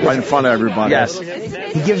fucking. Right in front of everybody. Yes.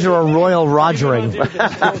 He gives her a royal rogering.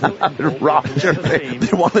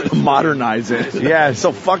 They wanted to modernize it. Yeah.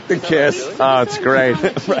 So fuck the kiss. Oh, it's great.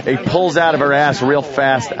 Right. He pulls out of her ass real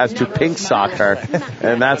fast as to pink sock her.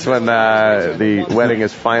 And that's when the wedding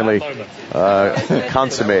is finally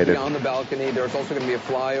consummated. On the balcony, there's also going to be a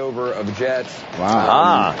flyover of jets.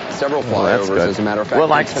 Wow. Several flyovers, as a matter of fact. Well,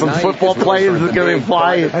 like some football players are going to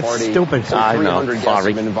fly. That's stupid. I know. 300 guests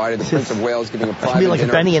have been invited. The Prince of Wales giving a private be like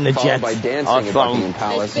dinner, Benny and the followed Jets. by dancing at Buckingham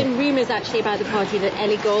Palace. There's been rumours actually about the party that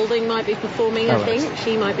Ellie Goulding might be performing, I think.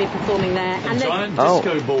 She might be performing there. And giant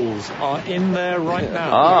disco balls are in there right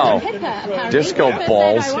now. Oh. Pippa, apparently. Disco Pippa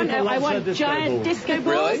balls. said, I want giant disco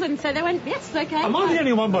balls. And so they went, yes, okay. Am I the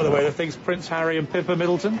only one, by the way, that thinks Prince Harry and Pippa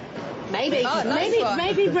Middleton? Maybe.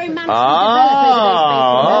 Maybe romantic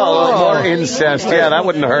more incest. Yeah, that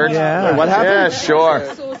wouldn't hurt. Yeah. What happened? Yeah, sure.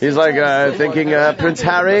 He's like thinking Prince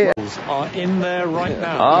Harry. Are in there right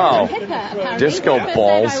now. Oh. Disco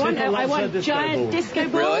balls. I want giant disco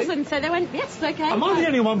balls. And so they went, yes, okay. Am I the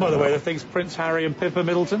only one, by the way, that thinks Prince Harry and Pippa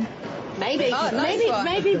Middleton? Maybe romantic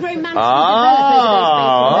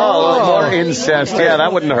more incest. Yeah,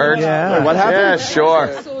 that wouldn't hurt. Yeah. What happened? Yeah,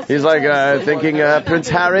 sure. He's like thinking Prince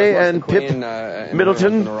Harry and Pip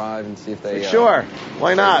Middleton. Sure.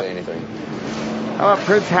 Why not? How about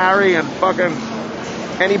Prince Harry and fucking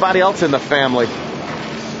anybody else in the family?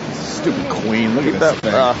 Stupid queen. Look at this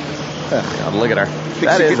thing. God, look at her.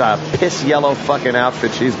 That is a piss yellow fucking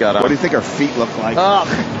outfit she's got on. What do you think her feet look like? Ugh.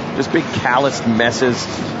 Just big calloused messes.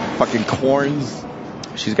 Fucking corns.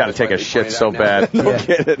 She's got to take a shit so bad. No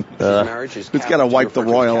kidding. Who's got to wipe the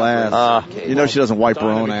royal ass? You know she doesn't wipe her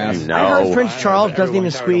own ass. No. I heard Prince Charles doesn't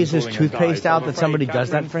even squeeze his toothpaste out, that somebody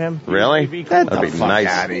does that for him. Really? That'd be nice.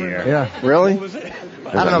 Out of here. Yeah. Really?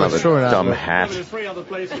 I don't know if it's true or not. Dumb hat.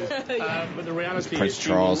 Prince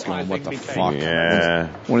Charles going, what the fuck? Yeah.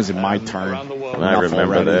 When is it my turn? I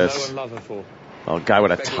remember this. Oh, guy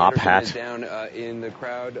with a top hat.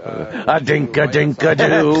 A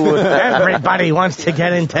dink-a-dink-a-doo. Everybody wants to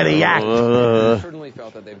get into the yak. Certainly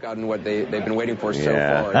felt that they've gotten what they've been waiting for so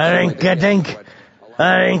far. A dink-a-dink.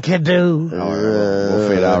 A dink-a-doo. We'll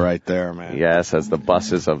fade out right there, man. Yes, as the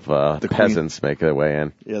buses of peasants make their way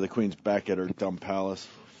in. Yeah, the queen's back at her dumb palace.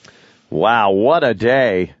 Wow, what a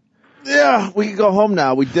day. Yeah, we can go home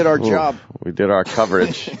now. We did our job. We did our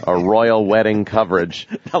coverage, our royal wedding coverage.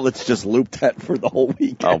 Now let's just loop that for the whole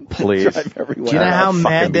weekend. Oh, please. Drive everywhere. Do you know how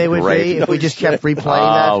mad they would be if we just kept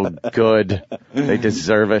replaying that? Oh, good. They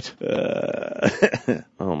deserve it.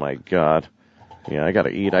 Oh, my God. Yeah, I got to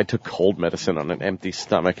eat. I took cold medicine on an empty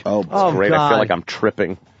stomach. Oh, it's great. God. I feel like I'm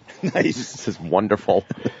tripping. Nice. This is wonderful.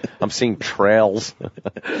 I'm seeing trails.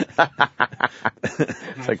 It's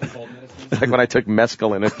like when I took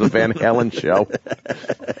mescaline at the Van Halen show.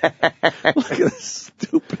 Look at this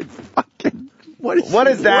stupid fucking... What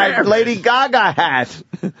is that Lady Gaga hat?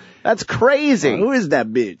 That's crazy. Who is that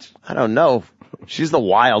bitch? I don't know. She's the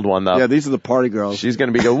wild one, though. Yeah, these are the party girls. She's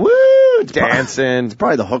going to be woo, dancing. It's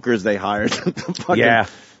probably the hookers they hired to fucking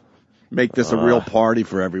make this a real party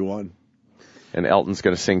for everyone. And Elton's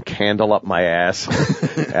going to sing Candle Up My Ass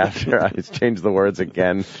after I change the words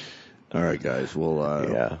again. All right, guys,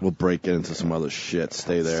 we'll break into some other shit.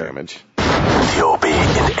 Stay there. Sandwich. The Opie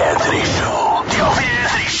and Anthony Show. The Opie and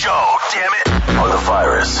Anthony Show, damn it. On the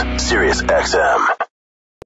Virus, Sirius XM.